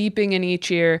with beeping in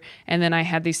each ear, and then I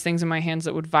had these things in my hands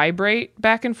that would vibrate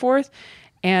back and forth.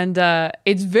 And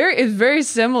it's very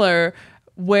similar,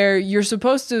 where you're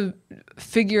supposed to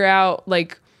figure out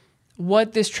like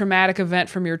what this traumatic event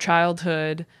from your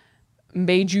childhood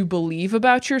made you believe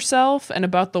about yourself and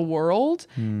about the world.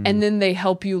 And then they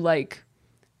help you like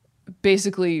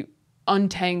basically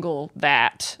untangle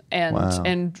that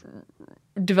and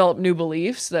develop new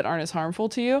beliefs that aren't as harmful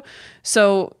to you.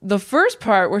 So the first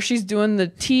part where she's doing the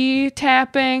tea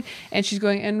tapping and she's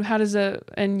going, and how does that,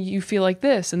 and you feel like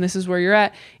this, and this is where you're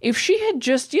at. If she had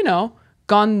just,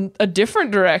 gone a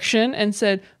different direction and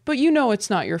said, but it's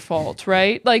not your fault,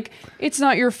 right? Like, it's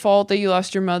not your fault that you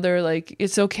lost your mother. Like,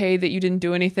 it's okay that you didn't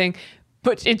do anything.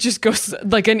 But it just goes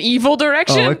like an evil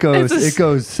direction. Oh, it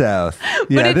goes south.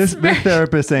 Yeah, this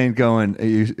therapist ain't going.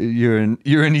 You're in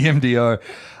EMDR.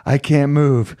 I can't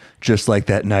move. Just like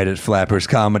that night at Flappers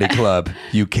Comedy Club,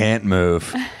 you can't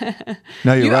move.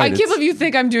 No, you're right. I can't believe you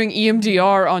think I'm doing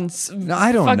EMDR on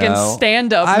I don't fucking know.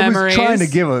 stand-up memories. I was trying to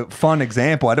give a fun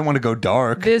example. I didn't want to go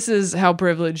dark. This is how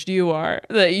privileged you are,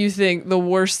 that you think the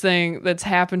worst thing that's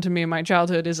happened to me in my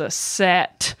childhood is a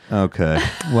set. Okay.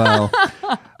 Well.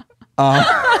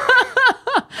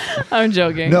 I'm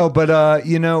joking. No, but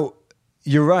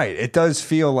you're right. It does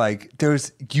feel like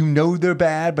there's, they're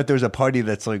bad, but there's a party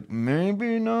that's like,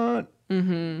 maybe not.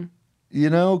 Mm-hmm.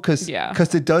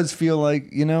 Because it does feel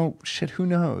like, shit, who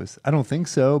knows? I don't think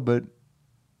so, but.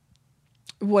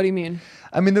 What do you mean?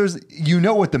 I mean, there's,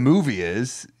 what the movie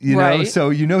is, right. So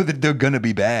that they're going to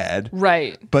be bad.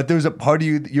 Right. But there's a part of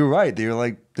you, you're right. You're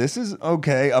like, this is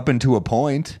okay up until a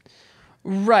point.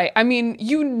 Right. I mean,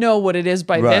 what it is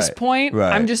by this point.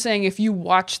 Right. I'm just saying, if you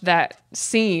watch that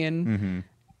scene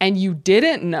and you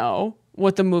didn't know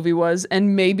what the movie was,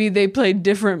 and maybe they played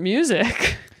different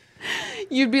music,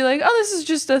 you'd be like, oh, this is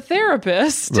just a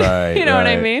therapist. Right, You know what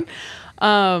I right. mean?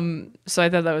 So I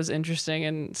thought that was interesting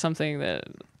and something that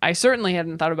I certainly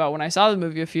hadn't thought about when I saw the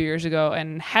movie a few years ago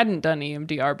and hadn't done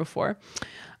EMDR before.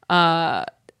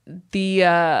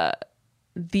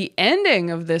 The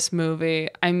ending of this movie,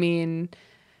 I mean,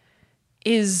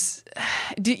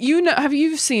 have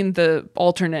you seen the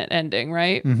alternate ending,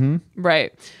 right? Mm-hmm.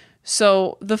 Right.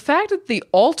 So the fact that the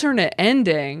alternate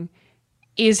ending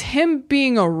is him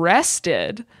being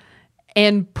arrested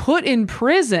and put in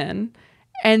prison,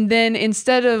 and then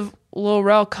instead of Lil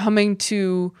Rel coming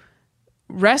to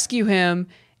rescue him,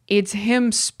 it's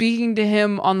him speaking to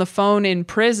him on the phone in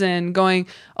prison going,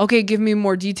 okay, give me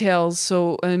more details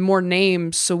and more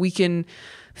names so we can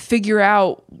figure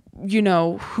out,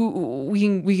 who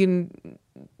we can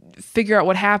figure out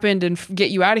what happened and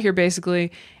get you out of here,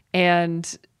 basically.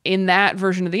 And in that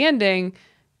version of the ending,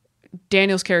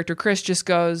 Daniel's character, Chris, just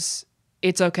goes,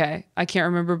 it's okay. I can't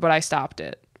remember, but I stopped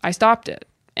it.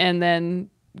 And then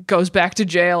goes back to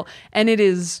jail. And it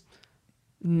is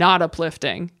not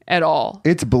uplifting at all.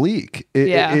 It's bleak.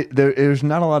 There's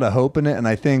not a lot of hope in it. And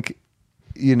I think,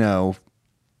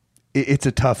 it's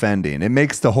a tough ending. It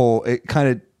makes the whole,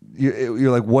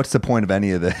 you're like, what's the point of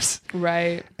any of this?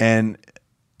 Right. And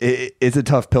it's a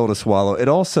tough pill to swallow. It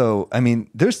also, I mean,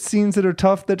 there's scenes that are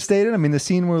tough that stayed in. I mean, the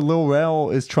scene where Lil Rel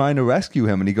is trying to rescue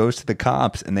him and he goes to the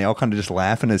cops and they all kind of just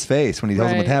laugh in his face when he tells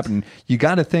them what happened. You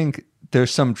got to think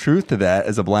there's some truth to that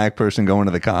as a black person going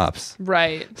to the cops.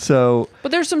 Right. So,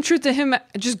 but there's some truth to him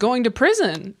just going to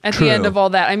prison at the end of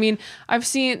all that. I mean,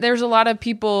 there's a lot of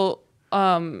people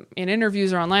in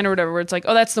interviews or online or whatever where it's like,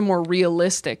 oh, that's the more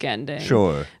realistic ending.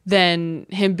 Sure. Than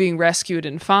him being rescued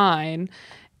and fine.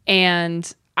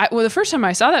 And the first time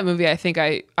I saw that movie, I think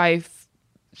I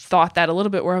thought that a little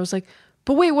bit, where I was like,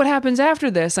 but wait, what happens after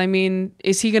this? I mean,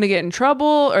 is he going to get in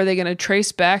trouble? Are they going to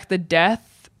trace back the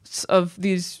deaths of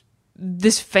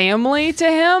this family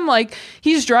to him? Like,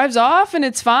 he just drives off and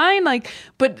it's fine. Like,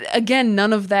 but again,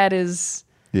 none of that is.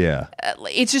 Yeah.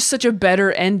 It's just such a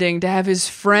better ending to have his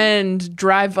friend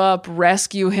drive up,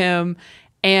 rescue him,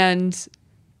 and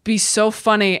be so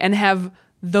funny and have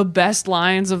the best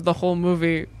lines of the whole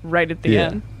movie right at the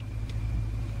end.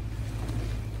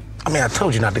 I mean, I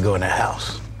told you not to go in that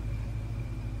house.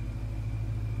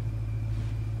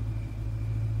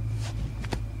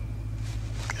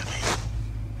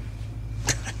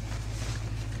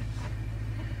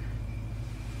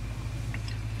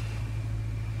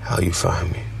 How you find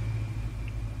me?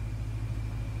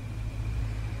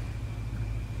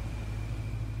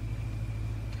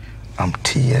 I'm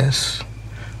T.S.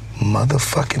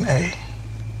 motherfucking A.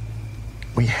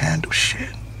 We handle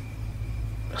shit.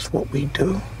 That's what we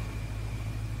do.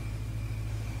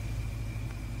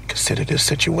 Consider this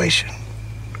situation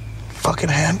fucking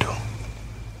handle.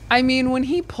 I mean, when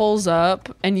he pulls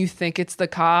up and you think it's the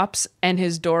cops and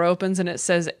his door opens and it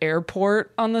says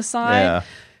airport on the side. Yeah.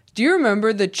 Do you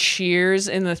remember the cheers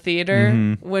in the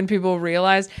theater when people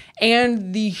realized,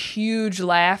 and the huge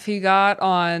laugh he got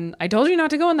on, I told you not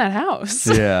to go in that house?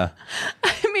 Yeah.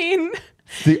 I mean,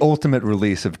 the ultimate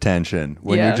release of tension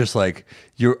when you're just like,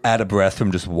 you're out of breath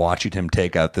from just watching him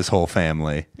take out this whole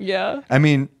family. Yeah. I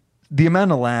mean, the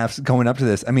amount of laughs going up to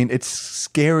this, I mean, it's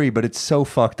scary, but it's so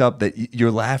fucked up that you're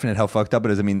laughing at how fucked up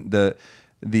it is. I mean, the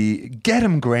get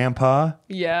him, Grandpa.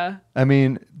 Yeah. I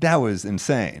mean, that was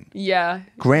insane. Yeah.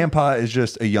 Grandpa is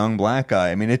just a young black guy.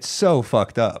 I mean, it's so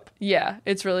fucked up. Yeah,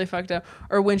 it's really fucked up.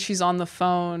 Or when she's on the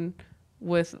phone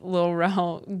with Lil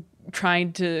Rel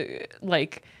trying to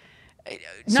like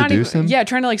seduce him? Yeah,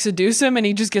 trying to like seduce him, and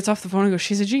he just gets off the phone and goes,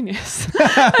 "She's a genius."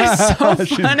 It's so funny.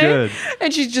 She's good.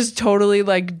 And she's just totally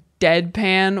like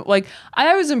deadpan. Like,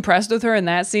 I was impressed with her in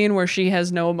that scene where she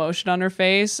has no emotion on her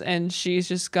face and she's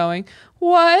just going,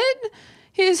 "What?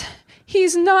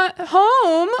 He's not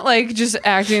home," like just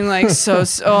acting like so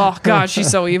oh god, she's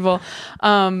so evil.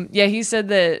 Yeah, he said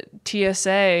that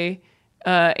TSA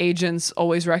agents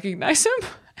always recognize him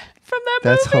from that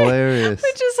That's movie. hilarious.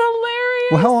 Which is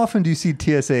hilarious. Well, how often do you see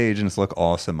TSA agents look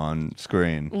awesome on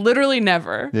screen? Literally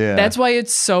never. Yeah. That's why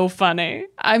it's so funny.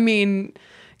 I mean,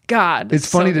 God.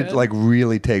 It's funny so to good. like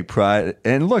really take pride.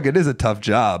 And look, it is a tough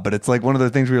job, but it's like one of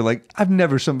those things where you're like, I've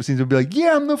never seen someone be like,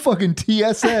 yeah, I'm the fucking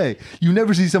TSA. You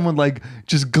never see someone like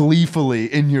just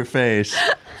gleefully in your face.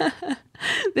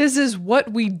 This is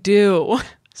what we do.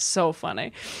 So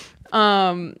funny.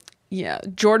 Yeah,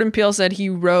 Jordan Peele said he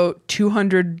wrote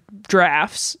 200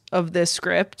 drafts of this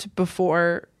script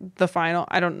before the final.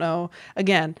 I don't know.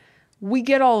 Again, we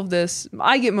get all of this.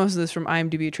 I get most of this from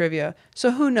IMDb trivia.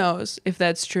 So who knows if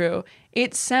that's true.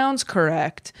 It sounds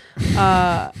correct.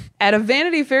 At a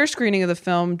Vanity Fair screening of the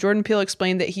film, Jordan Peele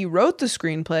explained that he wrote the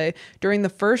screenplay during the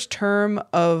first term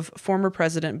of former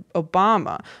President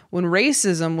Obama, when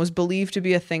racism was believed to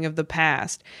be a thing of the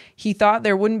past. He thought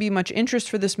there wouldn't be much interest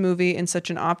for this movie in such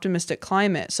an optimistic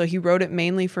climate, so he wrote it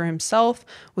mainly for himself,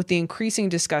 with the increasing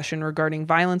discussion regarding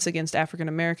violence against African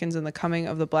Americans and the coming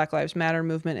of the Black Lives Matter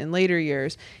movement in later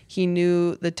years. He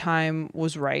knew the time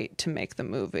was right to make the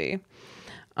movie.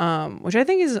 Which I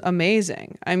think is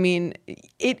amazing. I mean,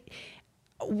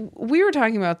 we were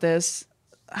talking about this,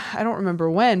 I don't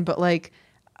remember when, but like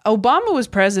Obama was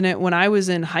president when I was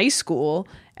in high school,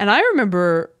 and I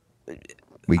remember...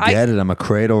 We get it. I'm a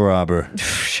cradle robber.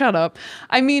 Shut up.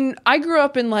 I mean, I grew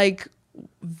up in like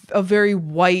a very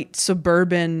white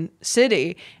suburban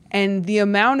city, and the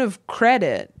amount of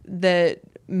credit that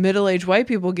middle-aged white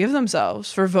people give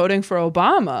themselves for voting for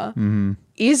Obama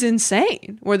is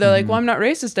insane. Where they're like, well, I'm not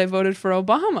racist, I voted for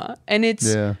Obama. And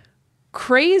it's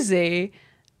crazy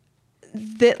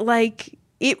that like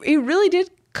it really did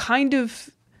kind of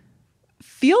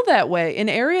feel that way in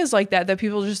areas like that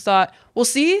people just thought, well,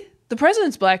 see, the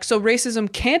president's black, so racism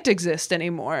can't exist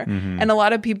anymore. And a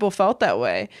lot of people felt that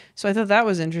way. So I thought that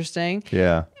was interesting.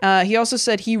 Yeah. He also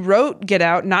said he wrote Get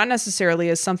Out not necessarily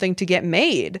as something to get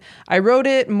made. I wrote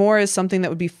it more as something that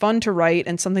would be fun to write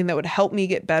and something that would help me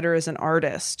get better as an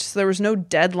artist. So there was no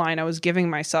deadline I was giving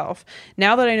myself.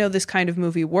 Now that I know this kind of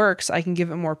movie works, I can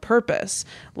give it more purpose.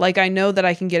 Like, I know that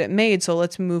I can get it made, so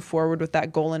let's move forward with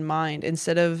that goal in mind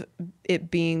instead of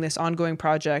it being this ongoing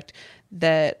project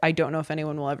that I don't know if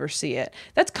anyone will ever see it.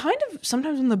 That's kind of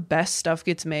sometimes when the best stuff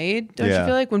gets made. Don't you feel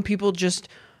like when people just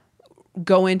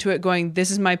go into it going, this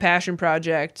is my passion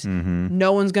project.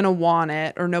 No one's going to want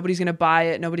it, or nobody's going to buy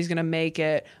it. Nobody's going to make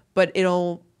it, but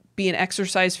it'll be an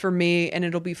exercise for me and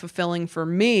it'll be fulfilling for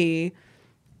me.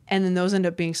 And then those end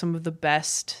up being some of the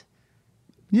best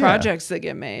projects that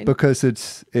get made. Because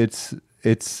it's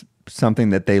something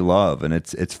that they love, and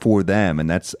it's for them, and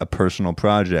that's a personal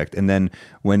project. And then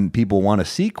when people want a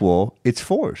sequel, it's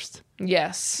forced.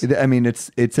 Yes. I mean, it's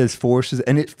as forced as,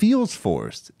 and it feels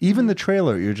forced. Even the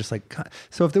trailer, you're just like, God.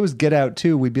 So if there was Get Out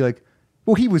 2, we'd be like,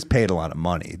 well, he was paid a lot of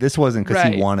money. This wasn't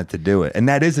because he wanted to do it. And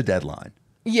that is a deadline.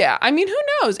 Yeah. I mean, who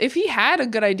knows? If he had a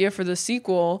good idea for the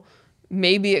sequel,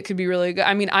 maybe it could be really good.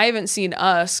 I mean, I haven't seen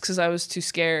Us because I was too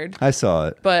scared. I saw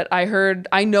it. But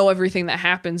I know everything that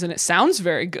happens, and it sounds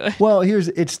very good. Well,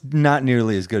 it's not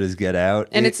nearly as good as Get Out.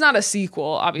 And it's not a sequel,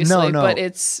 obviously, but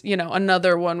it's,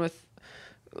 another one with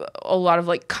a lot of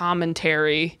like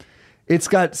commentary. It's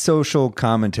got social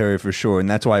commentary for sure, and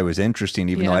that's why it was interesting,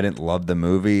 even though I didn't love the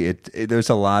movie. There's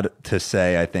a lot to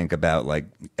say, I think, about like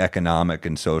economic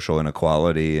and social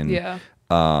inequality, and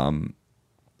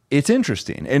it's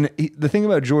interesting. And the thing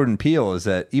about Jordan Peele is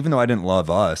that even though I didn't love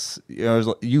Us,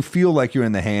 you feel like you're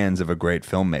in the hands of a great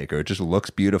filmmaker. It just looks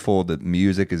beautiful. The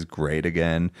music is great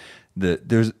again.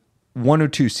 There's one or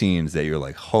two scenes that you're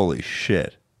like, holy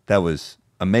shit, that was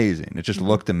amazing. It just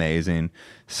looked amazing.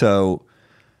 So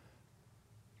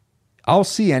I'll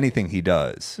see anything he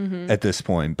does at this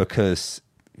point, because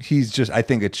I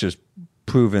think it's just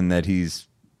proven that he's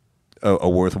a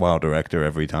worthwhile director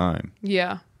every time.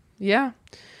 Yeah. Yeah.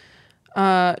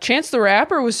 Chance the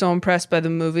Rapper was so impressed by the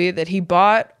movie that he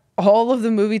bought all of the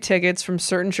movie tickets from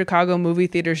certain Chicago movie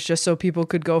theaters just so people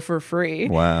could go for free.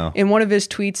 Wow. In one of his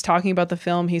tweets talking about the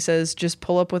film, he says, just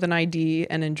pull up with an ID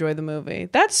and enjoy the movie.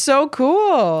 That's so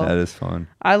cool. That is fun.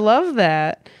 I love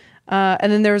that.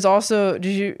 And then there was also, do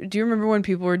you remember when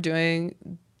people were doing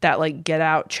that like Get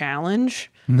Out challenge?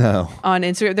 No. On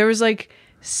Instagram? There was like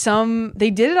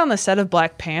they did it on the set of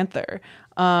Black Panther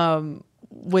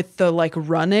with the like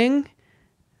running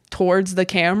towards the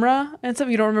camera and stuff.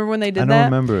 You don't remember when they did that? I don't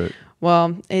remember it.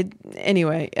 Well,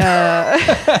 anyway.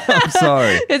 I'm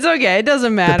sorry. It's okay. It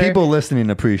doesn't matter. The people listening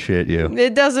appreciate you.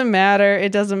 It doesn't matter.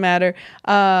 It doesn't matter.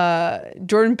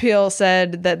 Jordan Peele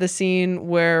said that the scene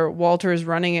where Walter is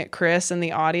running at Chris and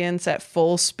the audience at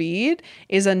full speed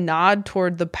is a nod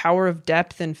toward the power of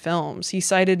depth in films. He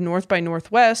cited North by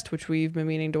Northwest, which we've been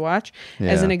meaning to watch,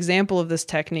 as an example of this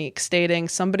technique, stating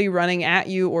somebody running at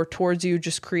you or towards you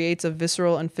just creates a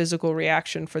visceral and physical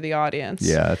reaction for the audience.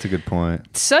 Yeah, that's a good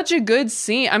point. Such a good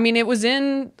scene. I mean, it was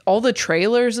in all the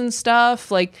trailers and stuff.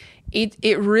 Like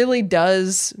it really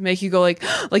does make you go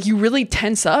like you really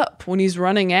tense up when he's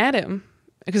running at him,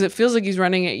 because it feels like he's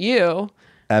running at you.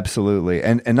 Absolutely.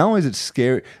 And not only is it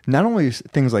scary, not only is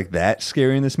things like that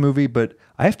scary in this movie, but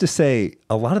I have to say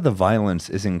a lot of the violence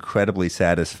is incredibly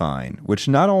satisfying, which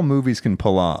not all movies can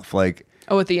pull off. Like,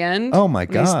 at the end? Oh my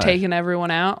God. He's taking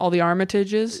everyone out, all the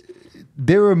Armitages.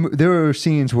 there are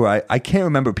scenes where I can't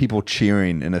remember people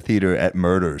cheering in a theater at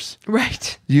murders.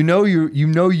 Right. You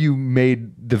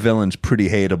made the villains pretty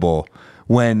hateable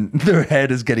when their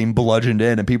head is getting bludgeoned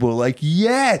in and people are like,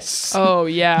 yes. Oh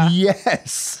yeah.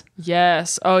 Yes.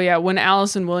 Yes. Oh yeah. When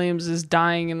Allison Williams is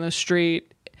dying in the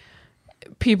street,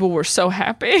 people were so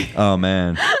happy. Oh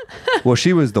man. Well,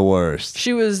 she was the worst.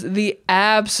 She was the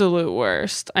absolute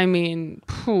worst. I mean,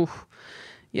 whew,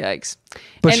 yikes.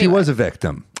 But anyway. she was a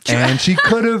victim. And she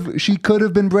could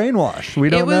have been brainwashed.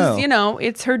 We don't know. It was,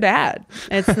 it's her dad.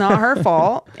 It's not her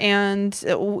fault. And,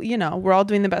 we're all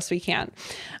doing the best we can.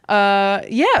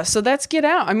 So that's Get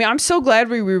Out. I mean, I'm so glad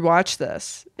we rewatched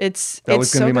this. That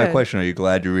was going to be my question. Are you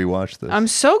glad you rewatched this? I'm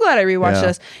so glad I rewatched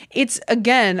this. It's,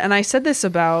 again, and I said this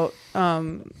about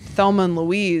Thelma and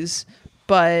Louise,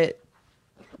 but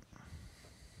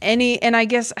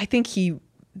I think he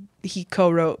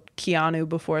co-wrote Keanu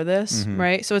before this,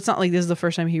 right? So it's not like this is the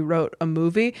first time he wrote a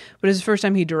movie, but it's the first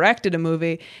time he directed a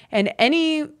movie. And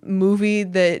any movie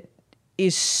that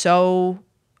is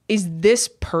this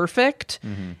perfect,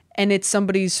 and it's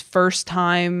somebody's first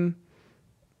time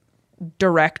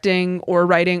directing or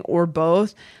writing or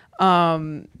both,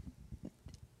 as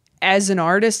an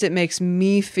artist, it makes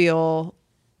me feel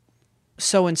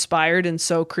so inspired and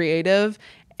so creative.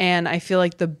 And I feel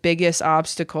like the biggest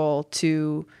obstacle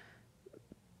to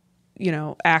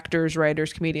actors,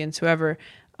 writers, comedians, whoever,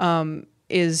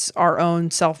 is our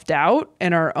own self-doubt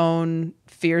and our own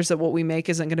fears that what we make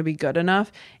isn't going to be good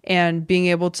enough. And being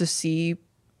able to see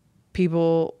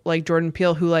people like Jordan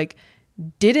Peele who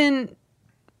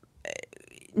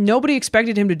nobody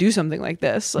expected him to do something like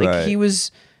this. Like he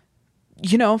was,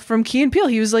 from Key and Peele,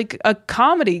 he was like a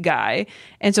comedy guy.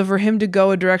 And so for him to go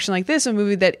a direction like this, a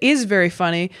movie that is very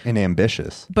funny and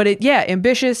ambitious, but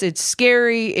ambitious, it's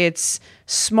scary, it's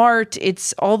smart,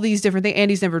 it's all these different things.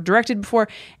 Andy's never directed before.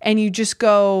 And you just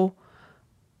go,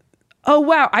 oh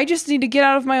wow, I just need to get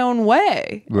out of my own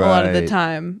way a lot of the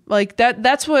time. Like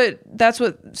that's what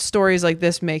stories like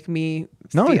this make me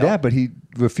Not only feel. that, but he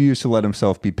refused to let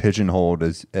himself be pigeonholed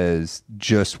as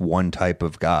just one type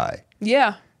of guy.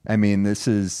 Yeah. I mean, this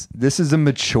is a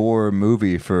mature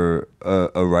movie for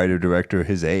a writer director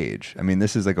his age. I mean,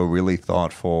 this is like a really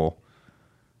thoughtful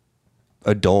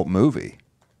adult movie.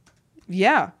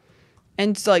 Yeah.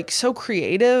 And it's like so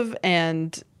creative.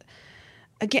 And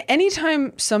again,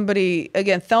 anytime somebody,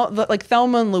 like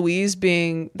Thelma and Louise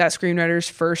being that screenwriter's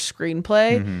first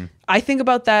screenplay, I think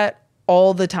about that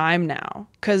all the time now.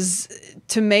 Because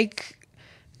to make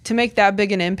that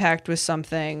big an impact with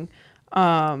something,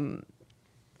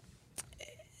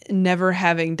 never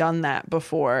having done that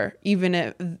before, even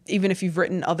if you've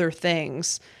written other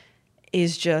things,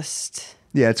 is just...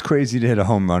 Yeah, it's crazy to hit a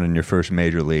home run in your first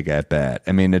major league at bat.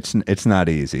 I mean, it's not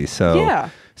easy. So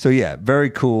yeah, very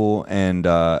cool. And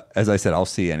as I said, I'll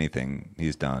see anything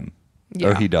he's done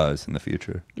or he does in the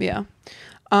future. Yeah.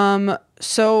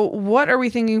 So what are we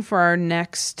thinking for our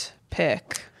next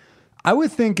pick? I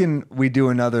was thinking we do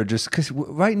another, just because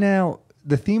right now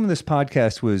the theme of this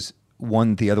podcast was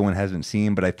one the other one hasn't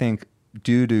seen, but I think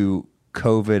due to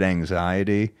COVID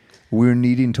anxiety, we're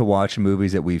needing to watch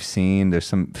movies that we've seen. There's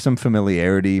some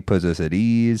familiarity, puts us at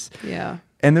ease. Yeah.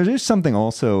 And there's just something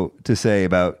also to say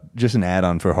about just an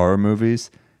add-on for horror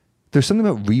movies. There's something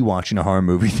about rewatching a horror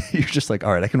movie that you're just like,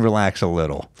 all right, I can relax a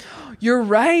little. You're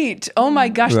right. Oh my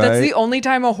gosh, Right? that's the only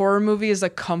time a horror movie is a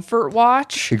comfort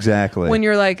watch. Exactly. When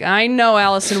you're like, I know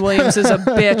Allison Williams is a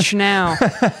bitch now.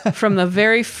 From the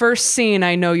very first scene,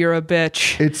 I know you're a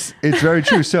bitch. It's very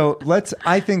true. So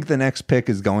I think the next pick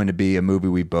is going to be a movie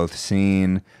we've both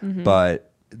seen,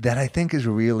 but that I think is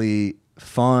really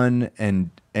fun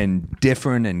and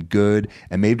different and good,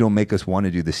 and maybe don't make us want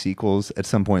to do the sequels at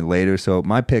some point later. So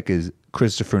my pick is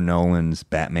Christopher Nolan's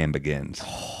Batman Begins.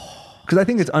 Because I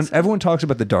think everyone talks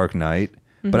about The Dark Knight,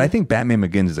 but I think Batman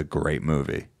Begins is a great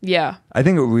movie. Yeah. I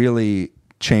think it really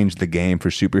changed the game for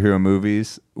superhero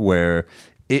movies, where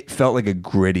it felt like a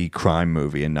gritty crime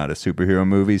movie and not a superhero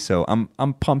movie. So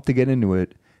I'm pumped to get into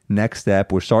it. Next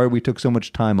step. We're sorry we took so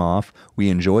much time off. We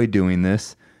enjoy doing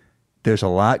this. There's a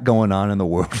lot going on in the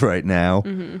world right now.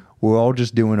 We're all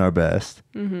just doing our best.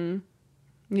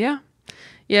 Yeah.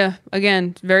 Yeah.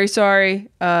 Again, very sorry.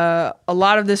 A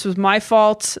lot of this was my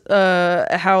fault.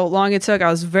 How long it took. I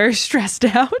was very stressed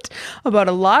out about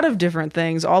a lot of different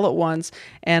things all at once,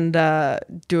 and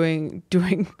doing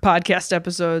podcast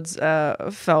episodes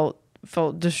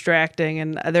felt distracting,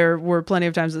 and there were plenty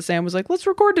of times that Sam was like, let's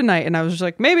record tonight, and I was just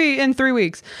like, maybe in 3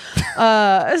 weeks.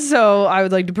 So I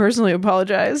would like to personally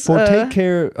apologize. Well, take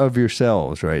care of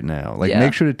yourselves right now. Like,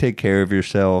 make sure to take care of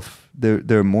yourself.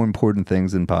 there are more important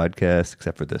things than podcasts,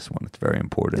 except for this one. It's very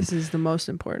important. This is the most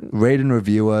important. Rate and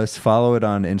review us. Follow it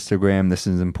on Instagram. This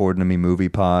is Important to Me Movie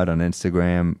Pod on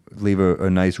Instagram. Leave a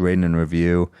nice rating and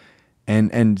review.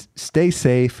 And stay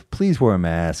safe. Please wear a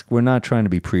mask. We're not trying to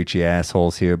be preachy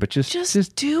assholes here, but just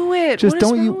do it. Just What is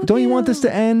don't wrong with you want this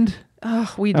to end?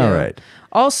 Oh, we do. All right.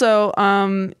 Also,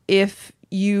 if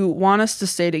you want us to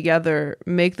stay together,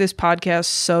 make this podcast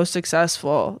so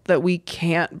successful that we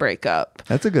can't break up.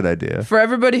 That's a good idea. For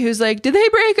everybody who's like, did they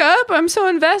break up? I'm so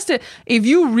invested. If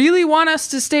you really want us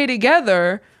to stay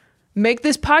together, make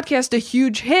this podcast a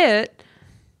huge hit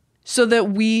so that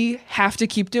we have to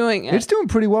keep doing it. It's doing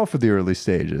pretty well for the early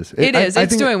stages.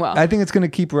 It's doing well. I think it's going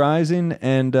to keep rising.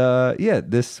 And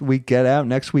this week, Get Out.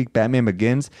 Next week, Batman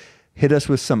Begins. Hit us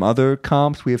with some other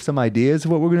comps. We have some ideas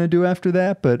of what we're going to do after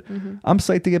that. But I'm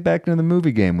psyched to get back into the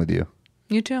movie game with you.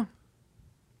 You too.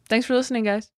 Thanks for listening,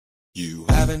 guys. You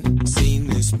haven't seen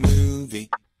this movie.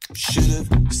 Should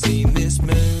have seen this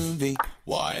movie.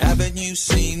 Why haven't you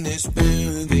seen this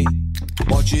movie?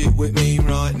 Watch it with me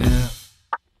right now.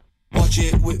 Watch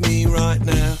it with me right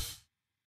now.